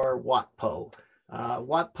next door, Wat Po.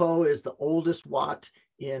 Wat Po is the oldest Wat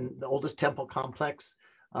in the oldest temple complex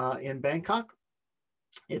in Bangkok.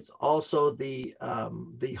 It's also the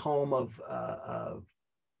home of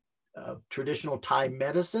traditional Thai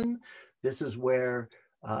medicine. This is where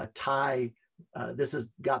this has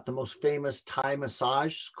got the most famous Thai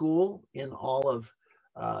massage school in all of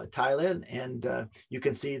Thailand. And you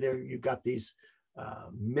can see there you've got these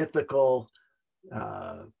mythical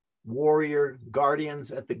warrior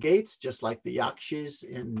guardians at the gates, just like the Yakshis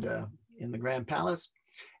in the Grand Palace.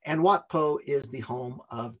 And Wat Po is the home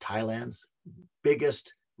of Thailand's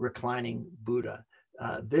biggest reclining Buddha.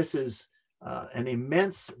 This is an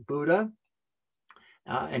immense Buddha,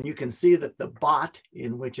 and you can see that the bot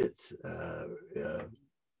in which it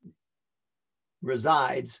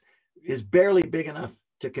resides is barely big enough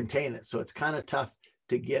to contain it. So it's kind of tough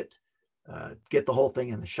to get the whole thing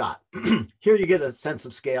in the shot. Here you get a sense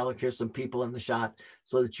of scale. Here's some people in the shot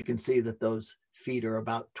so that you can see that those feet are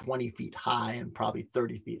about 20 feet high and probably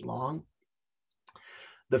 30 feet long.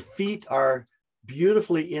 The feet are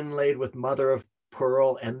beautifully inlaid with mother of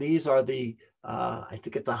pearl, and these are the, I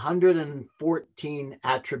think it's 114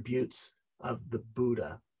 attributes of the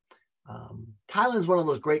Buddha. Thailand's one of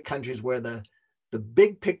those great countries where the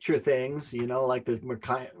big picture things, you know, like the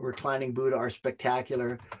reclining Buddha, are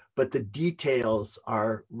spectacular, but the details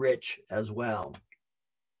are rich as well.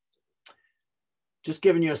 Just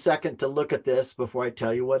giving you a second to look at this before I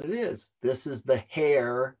tell you what it is. This is the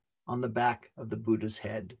hair on the back of the Buddha's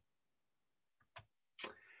head.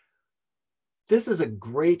 This is a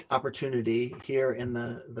great opportunity here in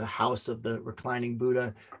the house of the reclining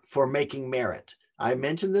Buddha for making merit. I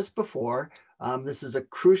mentioned this before. This is a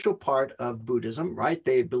crucial part of Buddhism, right?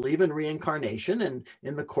 They believe in reincarnation, and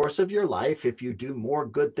in the course of your life, if you do more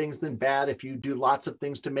good things than bad, if you do lots of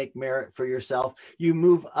things to make merit for yourself, you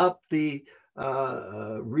move up the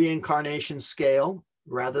reincarnation scale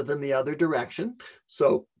rather than the other direction.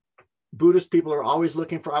 So Buddhist people are always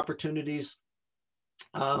looking for opportunities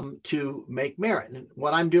to make merit. And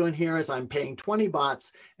what I'm doing here is I'm paying 20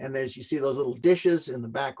 bahts, and there's, you see those little dishes in the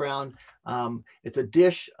background. It's a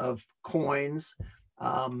dish of coins,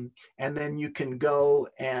 and then you can go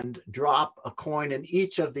and drop a coin in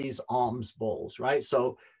each of these alms bowls, right?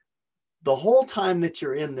 So the whole time that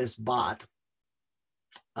you're in this baht,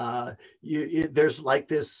 there's like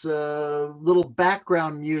this little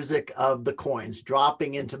background music of the coins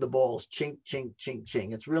dropping into the bowls, chink, chink, chink,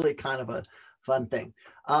 chink. It's really kind of a fun thing.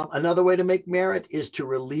 Another way to make merit is to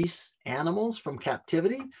release animals from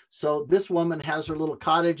captivity. So this woman has her little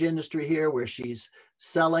cottage industry here where she's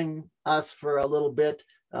selling us for a little bit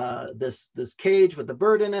this cage with the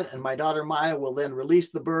bird in it, and my daughter Maya will then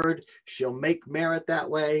release the bird. She'll make merit that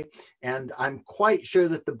way, and I'm quite sure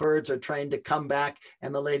that the birds are trained to come back,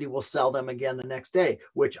 and the lady will sell them again the next day,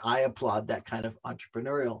 which I applaud that kind of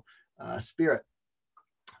entrepreneurial spirit.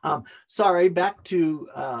 Sorry, back to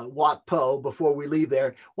Wat Po before we leave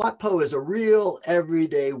there. Wat Po is a real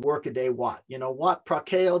everyday workaday Wat. You know, Wat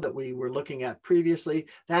Prakeo that we were looking at previously,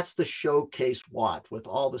 that's the showcase Wat with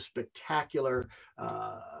all the spectacular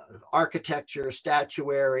architecture,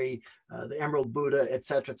 statuary, the Emerald Buddha, et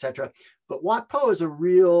cetera, But Wat Po is a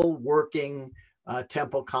real working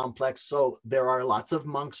temple complex. So there are lots of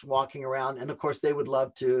monks walking around. And of course, they would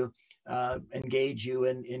love to engage you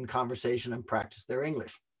in conversation and practice their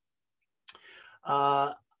English.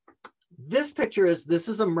 This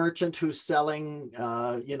is a merchant who's selling,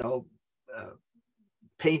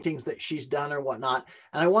 paintings that she's done or whatnot.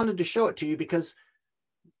 And I wanted to show it to you because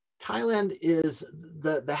Thailand is,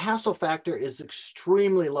 the hassle factor is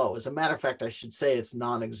extremely low. As a matter of fact, I should say it's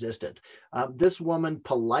non-existent. This woman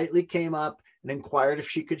politely came up and inquired if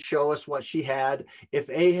she could show us what she had. If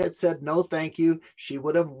A had said no, thank you, she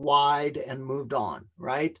would have wide and moved on,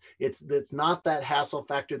 right? It's not that hassle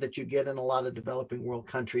factor that you get in a lot of developing world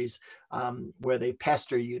countries where they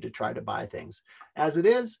pester you to try to buy things. As it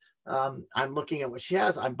is, I'm looking at what she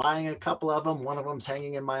has. I'm buying a couple of them. One of them's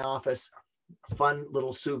hanging in my office. Fun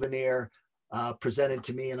little souvenir presented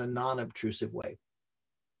to me in a non-obtrusive way.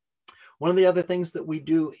 One of the other things that we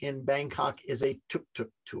do in Bangkok is a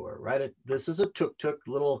tuk-tuk tour, right? This is a tuk-tuk,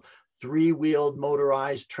 little three-wheeled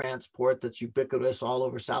motorized transport that's ubiquitous all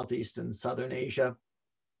over Southeast and Southern Asia.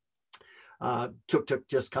 Tuk-tuk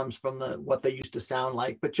just comes from what they used to sound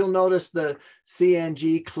like, but you'll notice the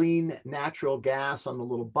CNG, clean natural gas, on the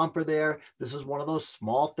little bumper there. This is one of those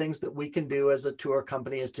small things that we can do as a tour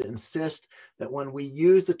company, is to insist that when we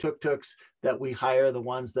use the tuk-tuks, that we hire the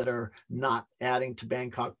ones that are not adding to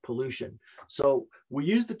Bangkok pollution. So we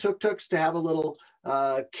use the tuk-tuks to have a little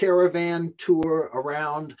caravan tour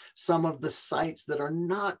around some of the sites that are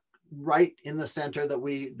not right in the center that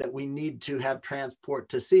we need to have transport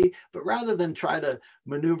to see. But rather than try to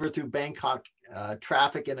maneuver through Bangkok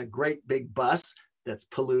traffic in a great big bus that's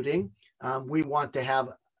polluting, we want to have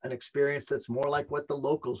an experience that's more like what the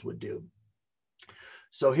locals would do.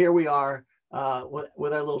 So here we are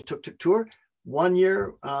with our little tuk-tuk tour. One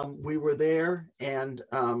year we were there and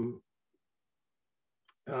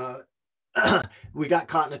we got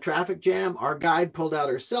caught in a traffic jam. Our guide pulled out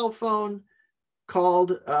her cell phone,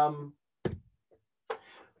 called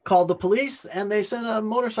the police, and they sent a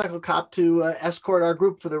motorcycle cop to escort our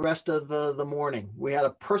group for the rest of the morning. We had a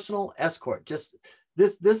personal escort. Just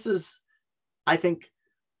this is, I think,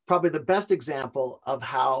 probably the best example of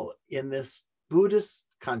how in this Buddhist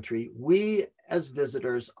country, we as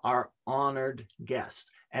visitors are honored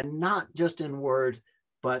guests, and not just in word,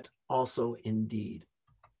 but also in deed.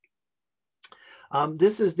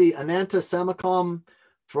 This is the Ananta Semakom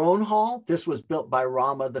Throne Hall. This was built by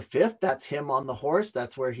Rama V. That's him on the horse.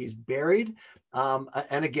 That's where he's buried.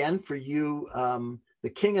 And again, for you, the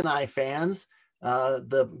King and I fans,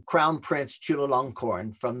 the Crown Prince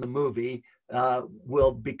Chulalongkorn from the movie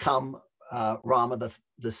will become Rama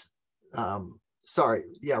V.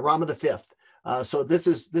 So this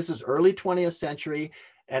is early 20th century,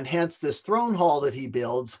 and hence this throne hall that he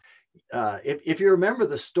builds. If you remember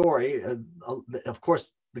the story, of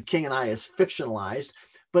course, the King and I is fictionalized,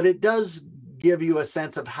 but it does give you a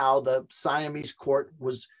sense of how the Siamese court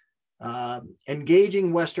was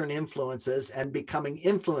engaging Western influences and becoming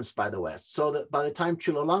influenced by the West. So that by the time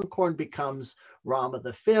Chulalongkorn becomes Rama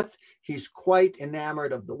V, he's quite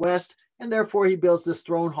enamored of the West, and therefore he builds this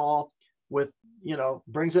throne hall with,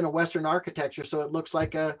 brings in a Western architecture so it looks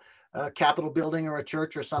like a Capitol building or a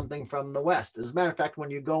church or something from the West. As a matter of fact, when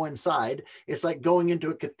you go inside, it's like going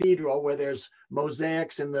into a cathedral where there's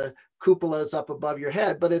mosaics and the cupolas up above your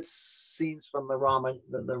head, but it's scenes from the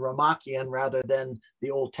Ramakian rather than the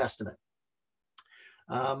Old Testament.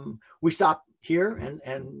 We stop here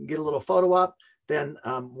and get a little photo up. Then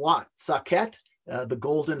Wat Saket, the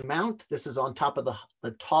Golden Mount. This is on top of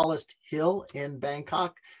the tallest hill in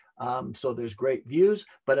Bangkok. So there's great views,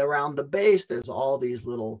 but around the base, there's all these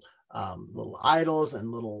little idols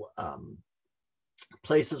and little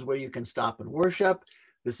places where you can stop and worship.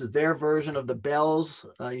 This is their version of the bells.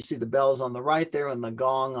 You see the bells on the right there and the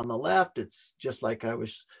gong on the left. It's just like I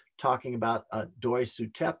was talking about Doi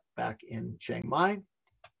Sutep back in Chiang Mai.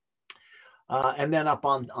 And then up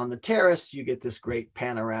on the terrace, you get this great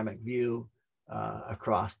panoramic view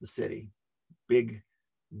across the city. Big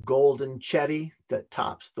golden chetty that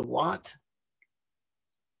tops the Wat.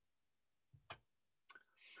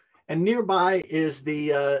 And nearby is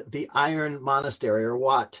the Iron Monastery, or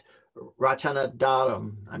Wat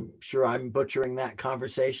Ratnadaram. I'm sure I'm butchering that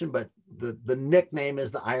conversation, but the nickname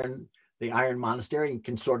is the Iron Monastery. You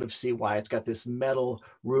can sort of see why. It's got this metal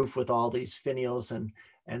roof with all these finials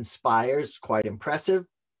and spires, quite impressive.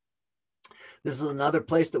 This is another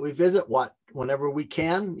place that we visit whenever we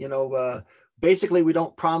can. You know, basically we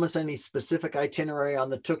don't promise any specific itinerary on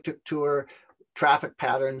the tuk-tuk tour. Traffic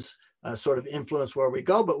patterns sort of influence where we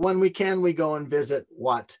go, but when we can, we go and visit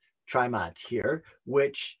Wat Chiang Mai here,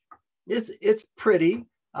 which it's pretty,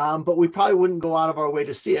 but we probably wouldn't go out of our way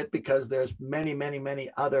to see it because there's many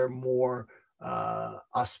other more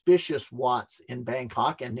auspicious Wats in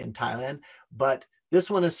Bangkok and in Thailand. But this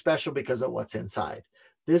one is special because of what's inside.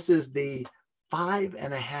 This is the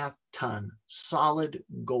 5.5-ton solid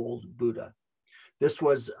gold Buddha. This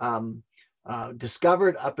was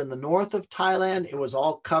discovered up in the north of Thailand. It was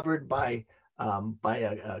all covered by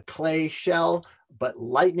a clay shell, but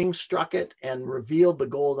lightning struck it and revealed the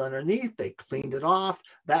gold underneath. They cleaned it off.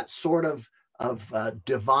 That sort of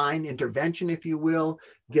divine intervention, if you will,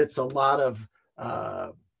 gets a lot of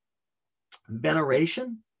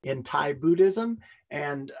veneration in Thai Buddhism.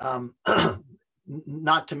 And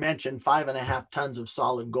not to mention 5.5 tons of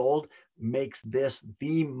solid gold makes this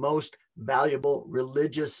the most valuable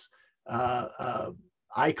religious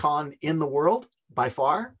icon in the world by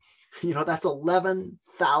far. You know, that's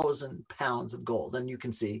 11,000 pounds of gold. And you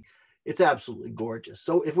can see it's absolutely gorgeous.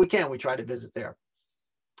 So if we can, we try to visit there.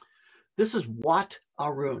 This is Wat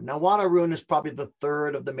Arun. Now, Wat Arun is probably the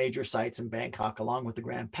third of the major sites in Bangkok, along with the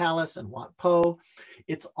Grand Palace and Wat Po.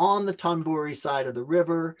 It's on the Thonburi side of the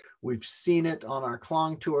river. We've seen it on our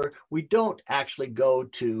Klong tour. We don't actually go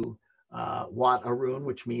to Wat Arun,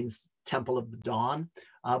 which means Temple of the Dawn,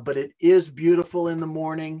 but it is beautiful in the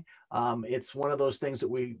morning. It's one of those things that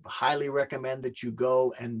we highly recommend that you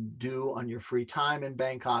go and do on your free time in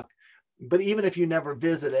Bangkok. But even if you never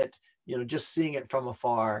visit it, you know, just seeing it from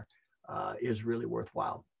afar is really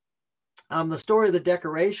worthwhile. The story of the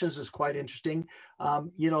decorations is quite interesting.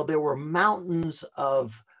 You know, there were mountains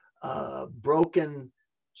of broken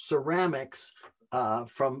ceramics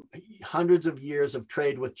from hundreds of years of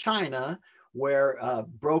trade with China, where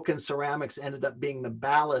broken ceramics ended up being the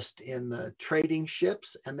ballast in the trading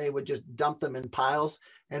ships, and they would just dump them in piles.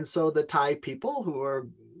 And so the Thai people, who are,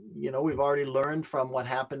 you know, we've already learned from what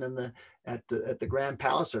happened in at the Grand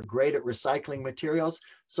Palace, are great at recycling materials.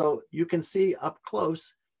 So you can see up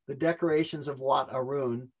close the decorations of Wat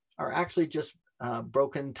Arun are actually just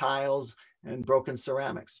broken tiles and broken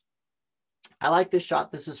ceramics. I like this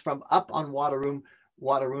shot. This is from up on Wat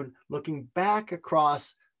Arun, looking back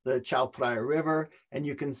across the Chao Phraya River, and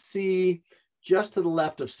you can see just to the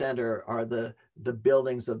left of center are the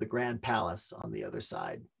buildings of the Grand Palace on the other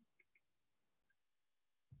side.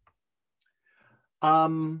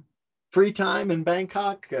 Free time in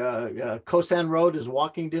Bangkok. Coen Road is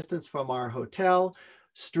walking distance from our hotel.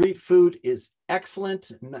 Street food is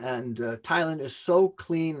excellent, and Thailand is so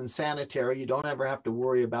clean and sanitary. You don't ever have to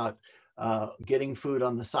worry about getting food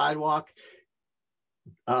on the sidewalk.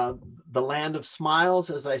 The land of smiles,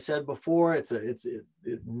 as I said before, it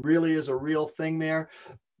really is a real thing there.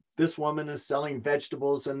 This woman is selling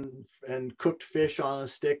vegetables and cooked fish on a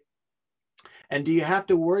stick. And do you have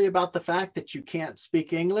to worry about the fact that you can't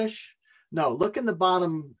speak English? No, look in the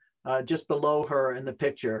bottom, just below her in the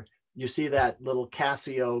picture. You see that little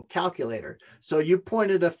Casio calculator. So you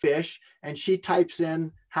pointed a fish and she types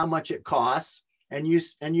in how much it costs, and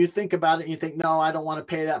you think about it and you think, no, I don't want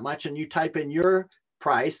to pay that much. And you type in your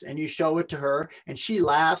price and you show it to her, and she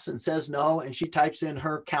laughs and says no, and she types in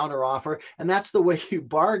her counter offer. And that's the way you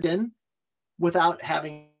bargain without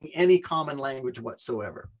having any common language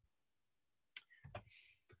whatsoever.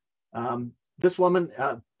 This woman,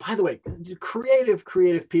 by the way,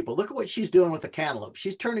 creative people. Look at what she's doing with the cantaloupe.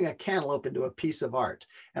 She's turning a cantaloupe into a piece of art.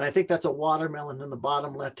 And I think that's a watermelon in the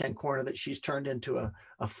bottom left-hand corner that she's turned into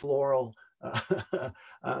a floral,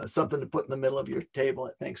 something to put in the middle of your table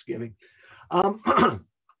at Thanksgiving.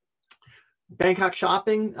 Bangkok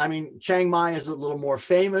shopping. I mean, Chiang Mai is a little more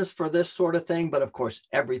famous for this sort of thing, but of course,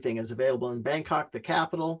 everything is available in Bangkok, the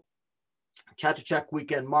capital. Chatuchak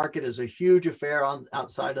Weekend Market is a huge affair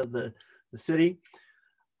outside of the city.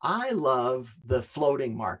 I love the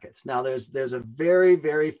floating markets. Now, there's a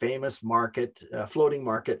very famous market, floating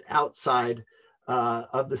market outside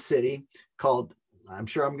of the city called, I'm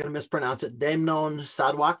sure I'm going to mispronounce it, Damnon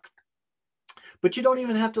Sadwak. But you don't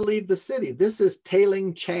even have to leave the city. This is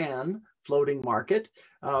Tailing Chan Floating Market,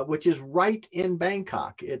 which is right in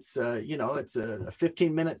Bangkok. It's you know, it's a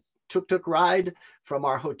 15-minute tuk-tuk ride from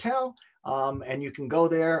our hotel. And you can go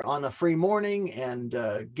there on a free morning and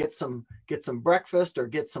get some breakfast or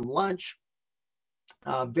get some lunch.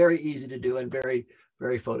 Very easy to do and very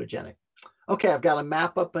photogenic. Okay, I've got a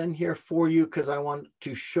map up in here for you because I want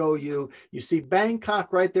to show you. You see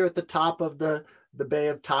Bangkok right there at the top of the Bay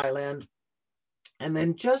of Thailand. And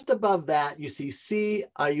then just above that, you see C.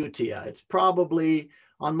 Ayutthaya. It's probably,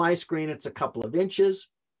 on my screen, it's a couple of inches.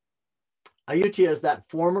 Ayutthaya is that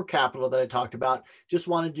former capital that I talked about. Just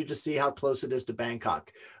wanted you to see how close it is to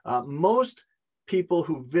Bangkok. Most people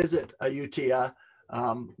who visit Ayutthaya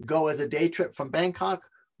go as a day trip from Bangkok.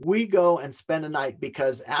 We go and spend a night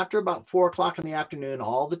because after about 4 o'clock in the afternoon,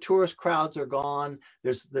 all the tourist crowds are gone.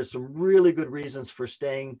 There's some really good reasons for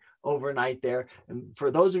staying overnight there. And for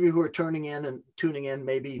those of you who are tuning in,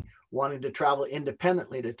 maybe wanting to travel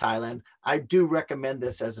independently to Thailand, I do recommend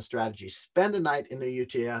this as a strategy. Spend a night in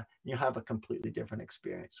Ayutthaya, and you'll have a completely different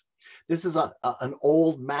experience. This is an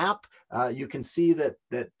old map. You can see that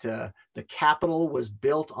the capital was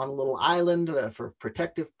built on a little island for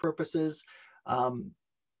protective purposes.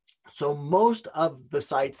 So most of the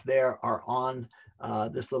sites there are on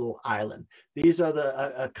this little island. These are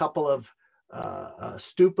a couple of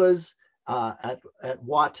stupas at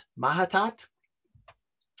Wat Mahatat.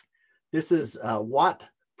 This is Wat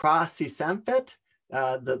Prasisamphet.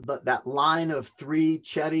 That line of 3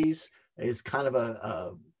 chetties is kind of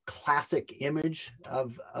a classic image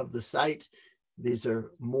of the site. These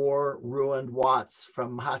are more ruined wats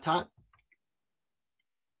from Mahatat.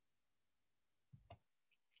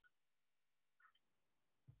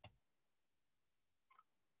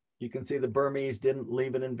 You can see the Burmese didn't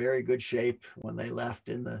leave it in very good shape when they left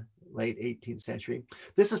in the late 18th century.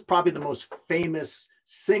 This is probably the most famous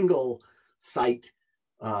single site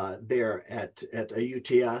there at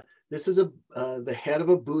Ayutthaya. This is the head of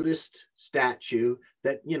a Buddhist statue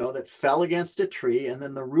that, that fell against a tree, and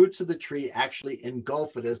then the roots of the tree actually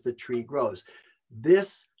engulf it as the tree grows.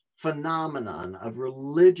 This phenomenon of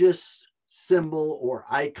religious symbol or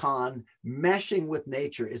icon meshing with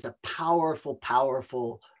nature is a powerful,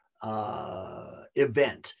 powerful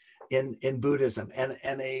event in Buddhism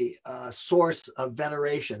and a source of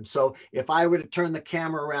veneration. So if I were to turn the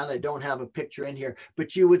camera around, I don't have a picture in here,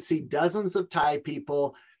 but you would see dozens of Thai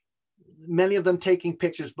people, many of them taking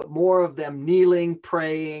pictures, but more of them kneeling,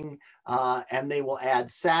 praying, and they will add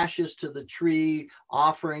sashes to the tree,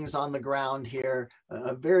 offerings on the ground here,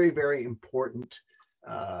 a very, very important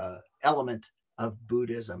element of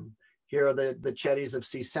Buddhism. Here are the chetties of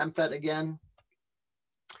Semphet again.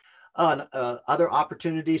 Other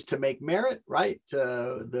opportunities to make merit, right?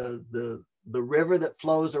 The river that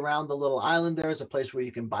flows around the little island there is a place where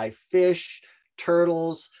you can buy fish,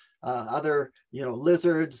 turtles, other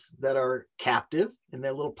lizards that are captive in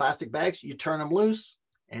their little plastic bags. You turn them loose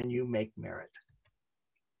and you make merit.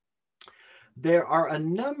 There are a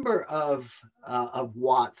number of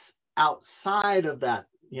wats outside of that,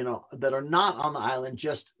 that are not on the island,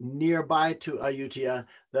 just nearby to Ayutthaya,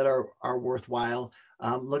 that are worthwhile.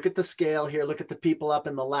 Look at the scale here. Look at the people up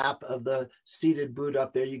in the lap of the seated Buddha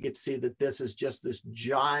up there. You get to see that this is just this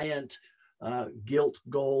giant gilt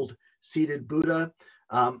gold seated Buddha.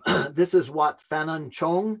 This is Wat Phanon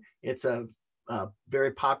Chong. It's a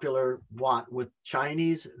very popular wat with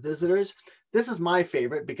Chinese visitors. This is my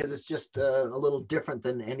favorite because it's just a little different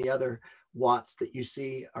than any other wats that you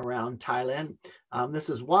see around Thailand. This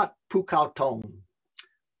is Wat Pukao Tong.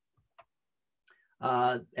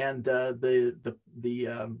 And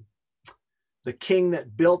the king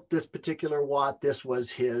that built this particular wat, this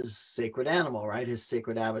was his sacred animal, right? His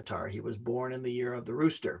sacred avatar. He was born in the year of the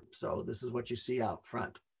rooster. So this is what you see out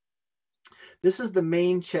front. This is the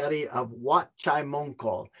main chetty of Wat Chai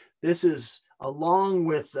Mongkol. This is along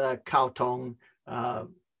with Khao Tong.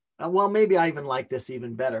 Well, maybe I even like this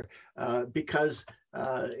even better because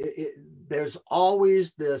there's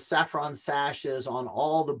always the saffron sashes on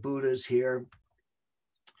all the Buddhas here.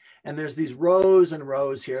 And there's these rows and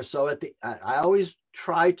rows here. So I always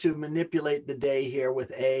try to manipulate the day here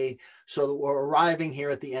with A, so that we're arriving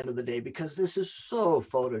here at the end of the day, because this is so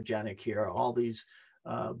photogenic here. All these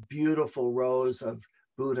beautiful rows of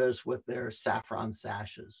Buddhas with their saffron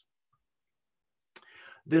sashes.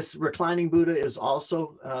 This reclining Buddha is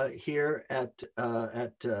also here at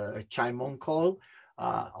Chai Mongkol,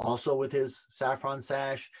 also with his saffron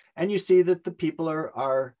sash. And you see that the people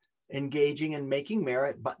are engaging and making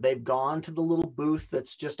merit, but they've gone to the little booth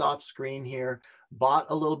that's just off screen here, bought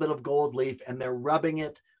a little bit of gold leaf, and they're rubbing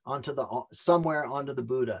it onto somewhere onto the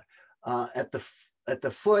Buddha. At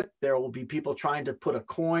the foot, there will be people trying to put a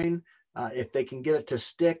coin. If they can get it to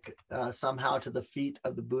stick somehow to the feet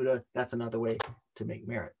of the Buddha, that's another way to make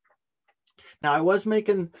merit. Now, I was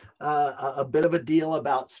making a bit of a deal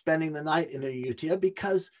about spending the night in Ayutthaya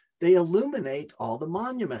because they illuminate all the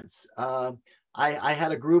monuments. I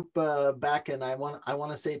had a group back in, I want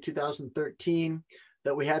to say 2013,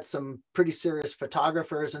 that we had some pretty serious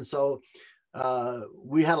photographers. And so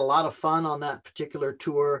We had a lot of fun on that particular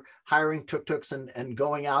tour, hiring tuk-tuks and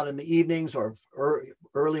going out in the evenings or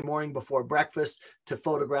early morning before breakfast to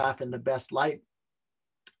photograph in the best light.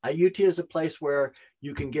 Ayutthaya is a place where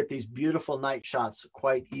you can get these beautiful night shots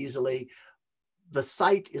quite easily. The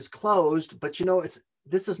site is closed, but you know,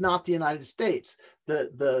 this is not the United States.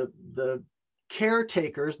 The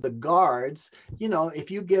caretakers, the guards, you know, if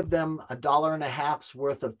you give them $1.50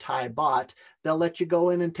 worth of Thai baht, they'll let you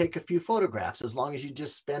go in and take a few photographs, as long as you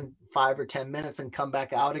just spend 5 or 10 minutes and come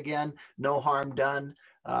back out again. No harm done.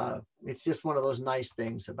 It's just one of those nice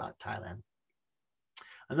things about Thailand.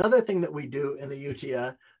 Another thing that we do in the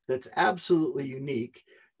Ayutthaya that's absolutely unique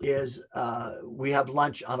is we have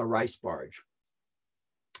lunch on a rice barge.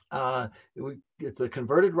 It's a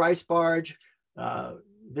converted rice barge.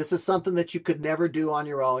 This is something that you could never do on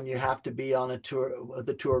your own. You have to be on a tour with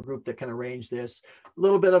a tour group that can arrange this. A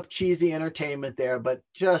little bit of cheesy entertainment there, but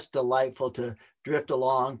just delightful to drift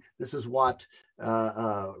along. This is Watanaram.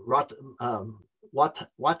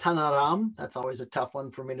 That's always a tough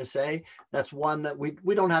one for me to say. That's one that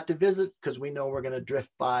we don't have to visit because we know we're going to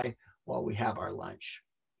drift by while we have our lunch.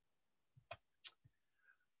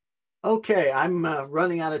 Okay, I'm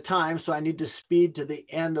running out of time, so I need to speed to the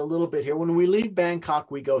end a little bit here. When we leave Bangkok,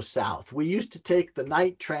 we go south. We used to take the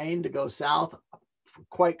night train to go south,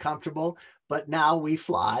 quite comfortable, but now we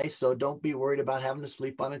fly, so don't be worried about having to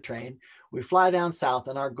sleep on a train. We fly down south,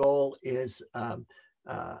 and our goal is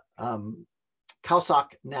Khao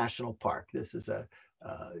National Park. This is a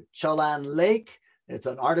Cholan Lake. It's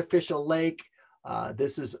an artificial lake.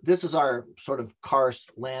 This is our sort of karst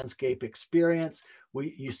landscape experience.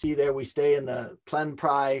 You see there, we stay in the Plen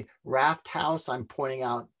Prai Raft House. I'm pointing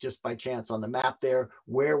out just by chance on the map there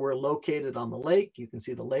where we're located on the lake. You can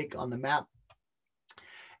see the lake on the map.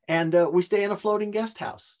 And we stay in a floating guest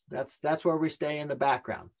house. That's where we stay in the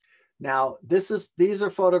background. Now, these are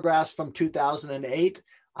photographs from 2008.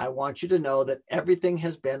 I want you to know that everything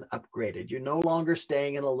has been upgraded. You're no longer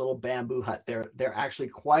staying in a little bamboo hut. They're actually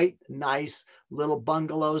quite nice little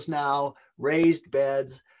bungalows now, raised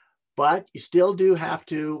beds. But you still do have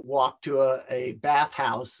to walk to a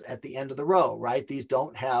bathhouse at the end of the row, right? These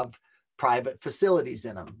don't have private facilities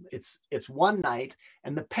in them. It's one night,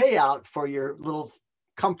 and the payout for your little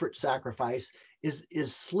comfort sacrifice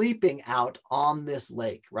is sleeping out on this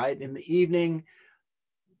lake, right? In the evening,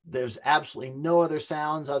 there's absolutely no other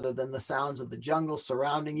sounds other than the sounds of the jungle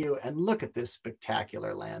surrounding you. And look at this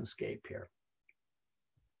spectacular landscape here.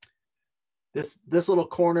 This little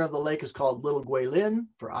corner of the lake is called Little Guilin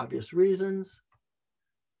for obvious reasons.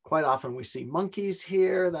 Quite often we see monkeys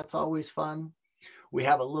here. That's always fun. We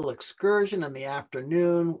have a little excursion in the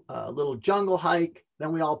afternoon, a little jungle hike.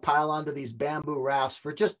 Then we all pile onto these bamboo rafts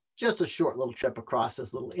for just a short little trip across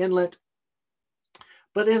this little inlet.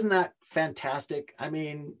 But isn't that fantastic? I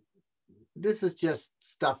mean, this is just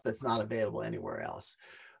stuff that's not available anywhere else.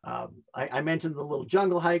 I mentioned the little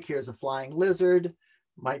jungle hike. Here's a flying lizard.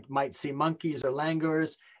 Might see monkeys or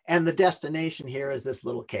langurs, and the destination here is this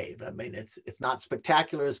little cave. I mean, it's not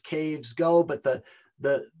spectacular as caves go, but the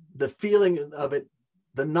feeling of it,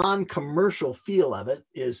 the non-commercial feel of it,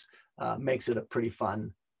 is makes it a pretty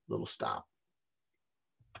fun little stop.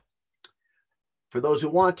 For those who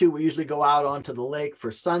want to, we usually go out onto the lake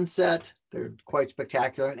for sunset. They're quite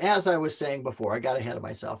spectacular. And as I was saying before, I got ahead of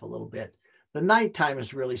myself a little bit. The nighttime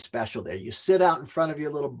is really special there. You sit out in front of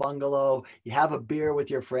your little bungalow, you have a beer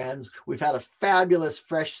with your friends. We've had a fabulous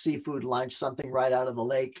fresh seafood lunch, something right out of the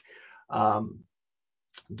lake.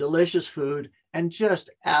 Delicious food, and just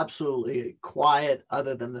absolutely quiet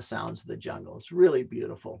other than the sounds of the jungle. It's really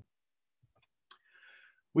beautiful.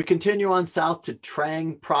 We continue on south to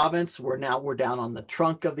Trang province. We're down on the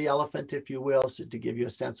trunk of the elephant, if you will, so to give you a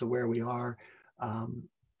sense of where we are.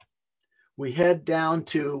 We head down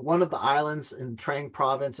to one of the islands in Trang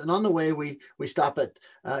province, and on the way we stop at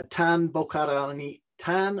Tan Bokarani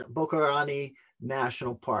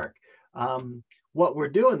National Park. What we're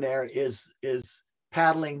doing there is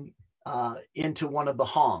paddling into one of the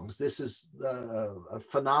hongs. This is a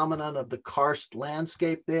phenomenon of the karst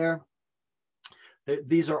landscape there.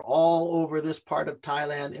 These are all over this part of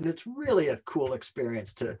Thailand, and it's really a cool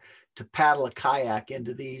experience to paddle a kayak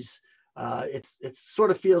into these. It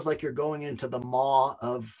sort of feels like you're going into the maw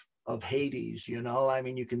of Hades, you know? I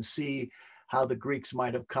mean, you can see how the Greeks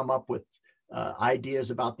might have come up with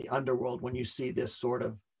ideas about the underworld when you see this sort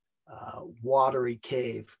of watery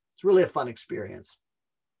cave. It's really a fun experience.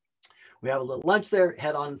 We have a little lunch there,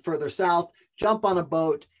 head on further south, jump on a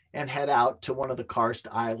boat, and head out to one of the karst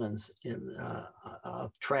islands in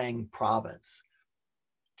Trang province.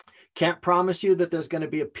 Can't promise you that there's going to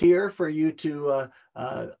be a pier for you to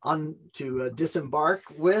disembark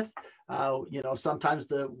with. You know, sometimes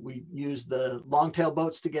we use the longtail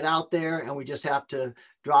boats to get out there, and we just have to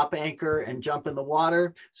drop anchor and jump in the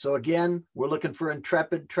water. So again, we're looking for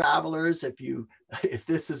intrepid travelers. If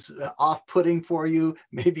this is off-putting for you,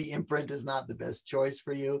 maybe Imprint is not the best choice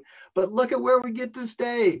for you. But look at where we get to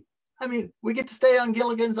stay. I mean, we get to stay on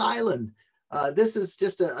Gilligan's Island. This is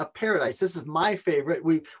just a paradise. This is my favorite.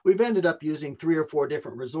 We've ended up using 3 or 4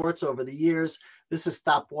 different resorts over the years. This is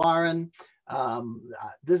Thapwaran.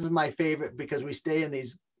 This is my favorite because we stay in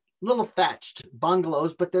these little thatched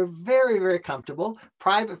bungalows, but they're very, very comfortable.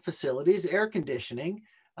 Private facilities, air conditioning,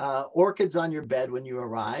 orchids on your bed when you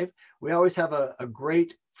arrive. We always have a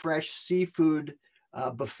great fresh seafood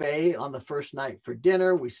buffet on the first night for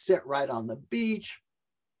dinner. We sit right on the beach.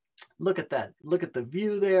 Look at that. Look at the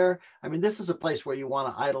view there. I mean, this is a place where you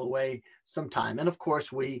want to idle away some time. And of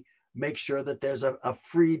course, we make sure that there's a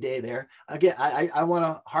free day there. Again, I want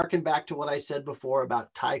to harken back to what I said before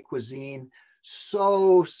about Thai cuisine.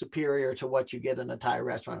 So superior to what you get in a Thai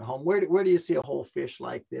restaurant at home. Where do you see a whole fish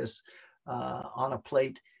like this on a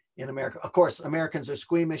plate in America? Of course, Americans are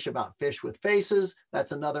squeamish about fish with faces.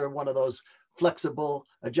 That's another one of those flexible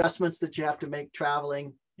adjustments that you have to make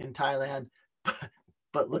traveling in Thailand.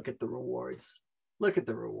 But look at the rewards. Look at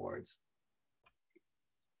the rewards.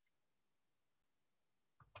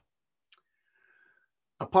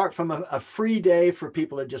 Apart from a free day for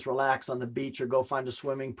people to just relax on the beach or go find a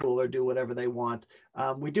swimming pool or do whatever they want,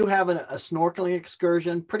 we do have a snorkeling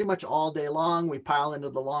excursion pretty much all day long. We pile into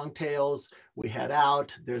the longtails, we head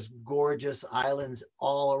out. There's gorgeous islands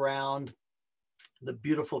all around, the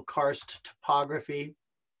beautiful karst topography,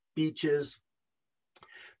 beaches.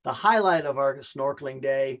 The highlight of our snorkeling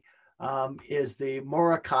day is the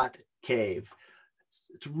Morakat Cave.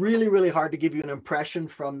 It's really, really hard to give you an impression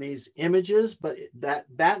from these images, but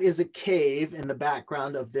that is a cave in the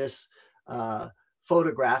background of this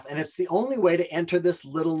photograph, and it's the only way to enter this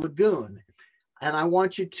little lagoon. And I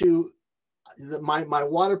want you to, my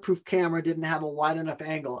waterproof camera didn't have a wide enough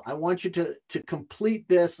angle. I want you to complete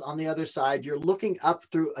this on the other side. You're looking up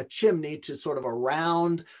through a chimney to sort of a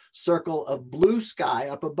round circle of blue sky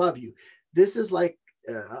up above you. This is like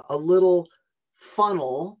a little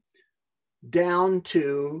funnel down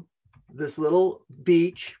to this little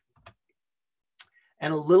beach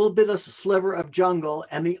and a little bit of sliver of jungle.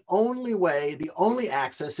 And the only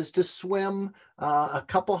access is to swim a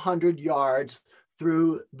couple 100 yards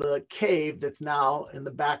through the cave that's now in the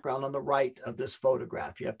background on the right of this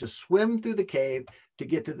photograph. You have to swim through the cave to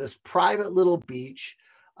get to this private little beach.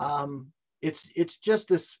 It's just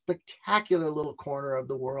a spectacular little corner of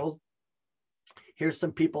the world. Here's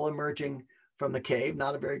some people emerging from the cave.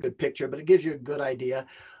 Not a very good picture, but it gives you a good idea.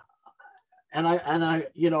 And I,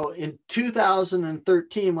 you know, in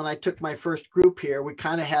 2013, when I took my first group here, we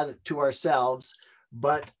kind of had it to ourselves,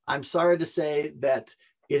 but I'm sorry to say that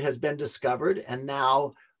it has been discovered. And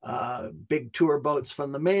now big tour boats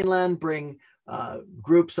from the mainland bring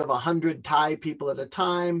groups of 100 Thai people at a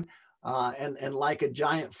time. And like a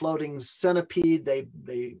giant floating centipede,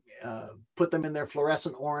 they put them in their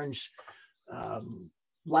fluorescent orange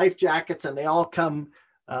life jackets, and they all come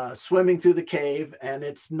swimming through the cave. And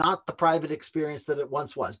it's not the private experience that it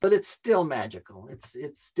once was, but it's still magical. It's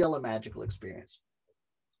still a magical experience.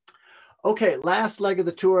 Okay, last leg of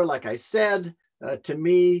the tour. Like I said, to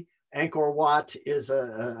me, Angkor Wat is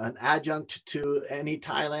an adjunct to any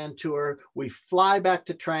Thailand tour. We fly back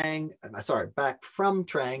to back from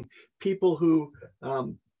Trang. People who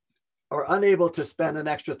are unable to spend an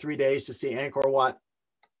extra 3 days to see Angkor Wat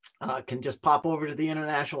can just pop over to the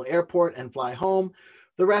international airport and fly home.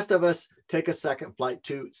 The rest of us take a second flight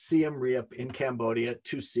to Siem Reap in Cambodia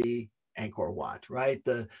to see Angkor Wat, right?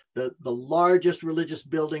 The largest religious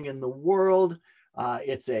building in the world.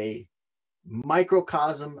 It's a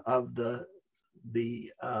microcosm of the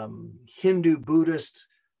Hindu Buddhist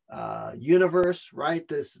universe, right?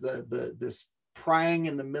 This prang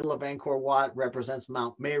in the middle of Angkor Wat represents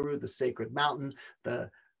Mount Meru, the sacred mountain. The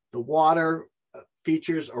water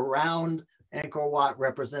features around Angkor Wat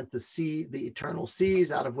represent the sea, the eternal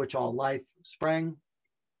seas out of which all life sprang.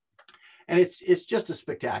 And it's just a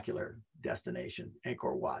spectacular destination,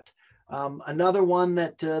 Angkor Wat. Another one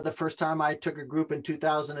that the first time I took a group in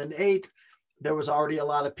 2008, there was already a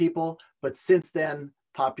lot of people, but since then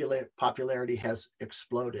popularity has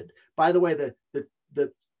exploded. By the way,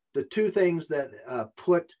 the two things that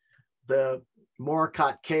put the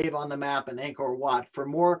Morakat Cave on the map and Angkor Wat, for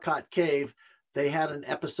Morakat Cave, they had an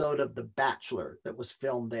episode of The Bachelor that was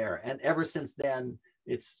filmed there. And ever since then,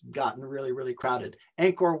 it's gotten really, really crowded.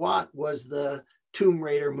 Angkor Wat was the Tomb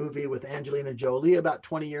Raider movie with Angelina Jolie about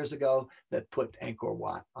 20 years ago that put Angkor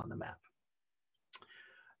Wat on the map.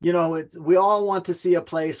 You know, we all want to see a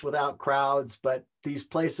place without crowds, but these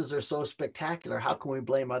places are so spectacular. How can we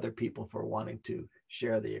blame other people for wanting to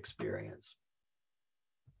share the experience?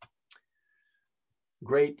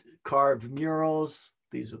 Great carved murals.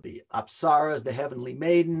 These are the Apsaras, the heavenly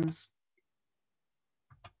maidens.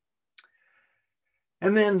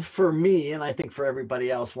 And then for me, and I think for everybody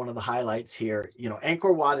else, one of the highlights here, you know,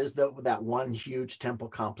 Angkor Wat is that one huge temple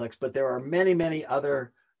complex, but there are many, many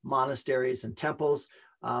other monasteries and temples.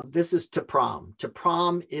 This is Tapram.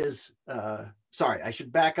 Tapram is, sorry, I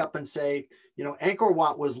should back up and say, you know, Angkor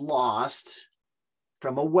Wat was lost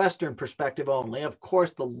from a Western perspective only. Of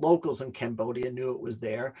course, the locals in Cambodia knew it was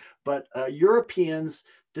there, but Europeans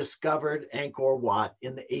discovered Angkor Wat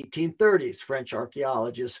in the 1830s. French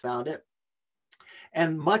archaeologists found it.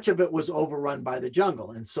 And much of it was overrun by the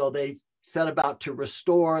jungle. And so they set about to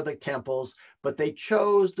restore the temples, but they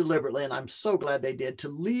chose deliberately, and I'm so glad they did, to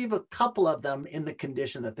leave a couple of them in the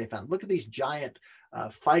condition that they found. Look at these giant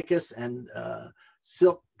ficus and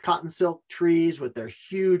cotton silk trees with their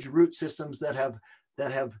huge root systems that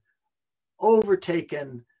have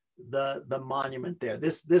overtaken the monument there.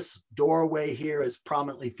 This doorway here is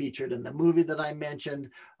prominently featured in the movie that I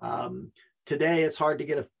mentioned. Today, it's hard to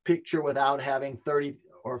get a picture without having 30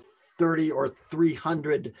 or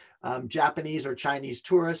 300 Japanese or Chinese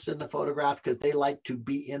tourists in the photograph, because they like to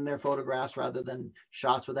be in their photographs rather than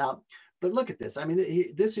shots without. But look at this. I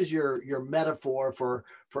mean, this is your metaphor for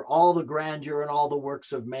all the grandeur and all the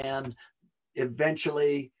works of man.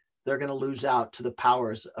 Eventually, they're going to lose out to the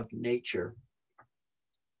powers of nature.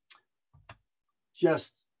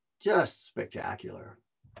 Just spectacular.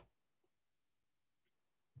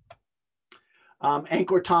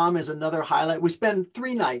 Angkor Thom is another highlight. We spend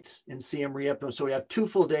 3 nights in Siem Reap, so we have 2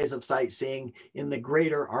 full days of sightseeing in the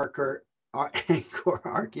greater Angkor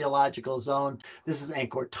archaeological zone. This is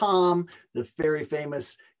Angkor Thom, the very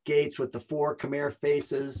famous gates with the 4 Khmer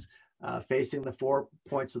faces facing the 4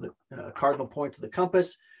 points of the cardinal points of the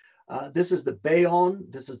compass. This is the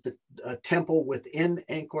Bayon. This is the temple within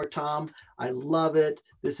Angkor Thom. I love it.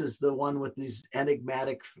 This is the one with these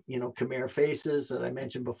enigmatic, you know, Khmer faces that I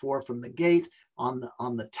mentioned before from the gate on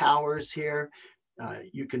the towers here.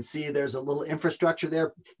 You can see there's a little infrastructure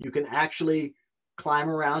there. You can actually climb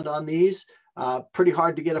around on these. Pretty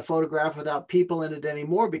hard to get a photograph without people in it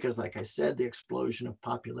anymore because, like I said, the explosion of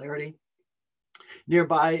popularity.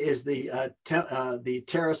 Nearby is the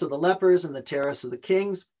Terrace of the Lepers and the Terrace of the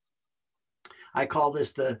Kings. I call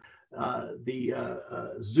this the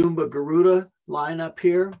Zumba Garuda line up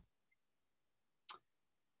here.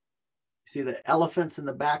 See the elephants in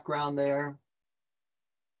the background there.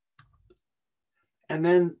 And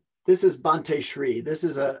then this is Bante Shri. This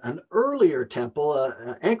is an earlier temple.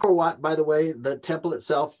 Angkor Wat, by the way, the temple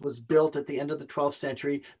itself was built at the end of the 12th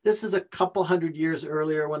century. This is a couple hundred years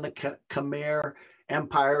earlier when the Khmer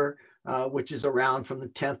Empire, which is around from the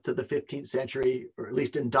 10th to the 15th century, or at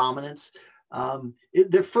least in dominance.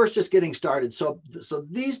 They're first just getting started. So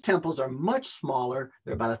these temples are much smaller.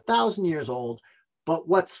 They're about 1,000 years old. But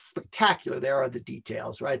what's spectacular there are the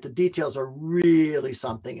details, right? The details are really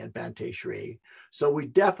something at Bante Shri. So we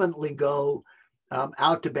definitely go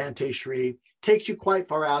out to Bante Shri. Takes you quite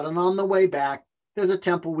far out. And on the way back, there's a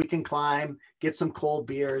temple we can climb, get some cold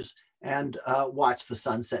beers, and watch the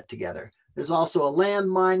sunset together. There's also a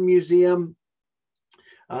landmine museum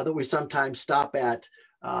that we sometimes stop at.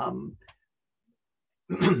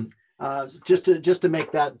 Just to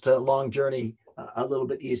make that long journey a little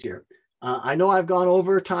bit easier. I know I've gone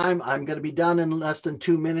over time. I'm going to be done in less than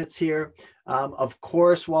 2 minutes here. Of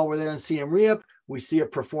course, while we're there in Siem Reap, we see a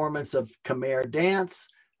performance of Khmer dance,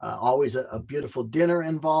 always a beautiful dinner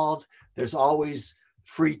involved. There's always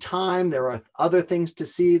free time. There are other things to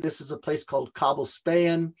see. This is a place called Kabul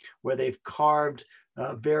Spayan, where they've carved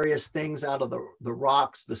various things out of the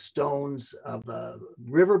rocks, the stones of the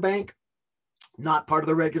riverbank. Not part of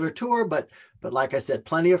the regular tour, but like I said,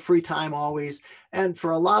 plenty of free time always. And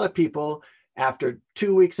for a lot of people, after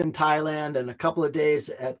 2 weeks in Thailand and a couple of days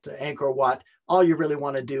at Angkor Wat, all you really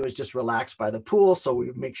want to do is just relax by the pool. So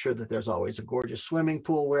we make sure that there's always a gorgeous swimming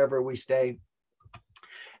pool wherever we stay.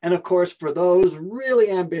 And of course, for those really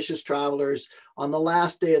ambitious travelers, on the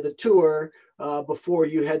last day of the tour, before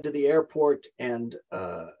you head to the airport and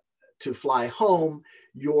to fly home,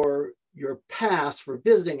 your pass for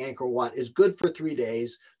visiting Angkor Wat is good for 3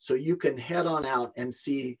 days, so you can head on out and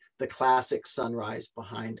see the classic sunrise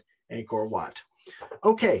behind Angkor Wat.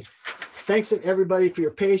 Okay, thanks to everybody for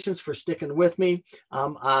your patience, for sticking with me.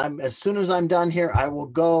 As soon as I'm done here, I will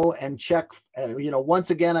go and check.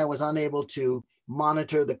 Once again, I was unable to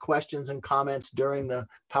monitor the questions and comments during the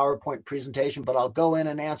PowerPoint presentation, but I'll go in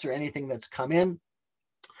and answer anything that's come in.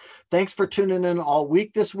 Thanks for tuning in all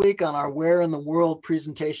week this week on our Where in the World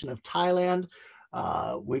presentation of Thailand.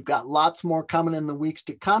 We've got lots more coming in the weeks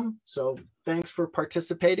to come. So thanks for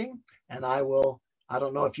participating. And I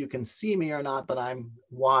don't know if you can see me or not, but I'm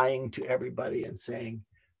whying to everybody and saying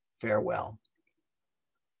farewell.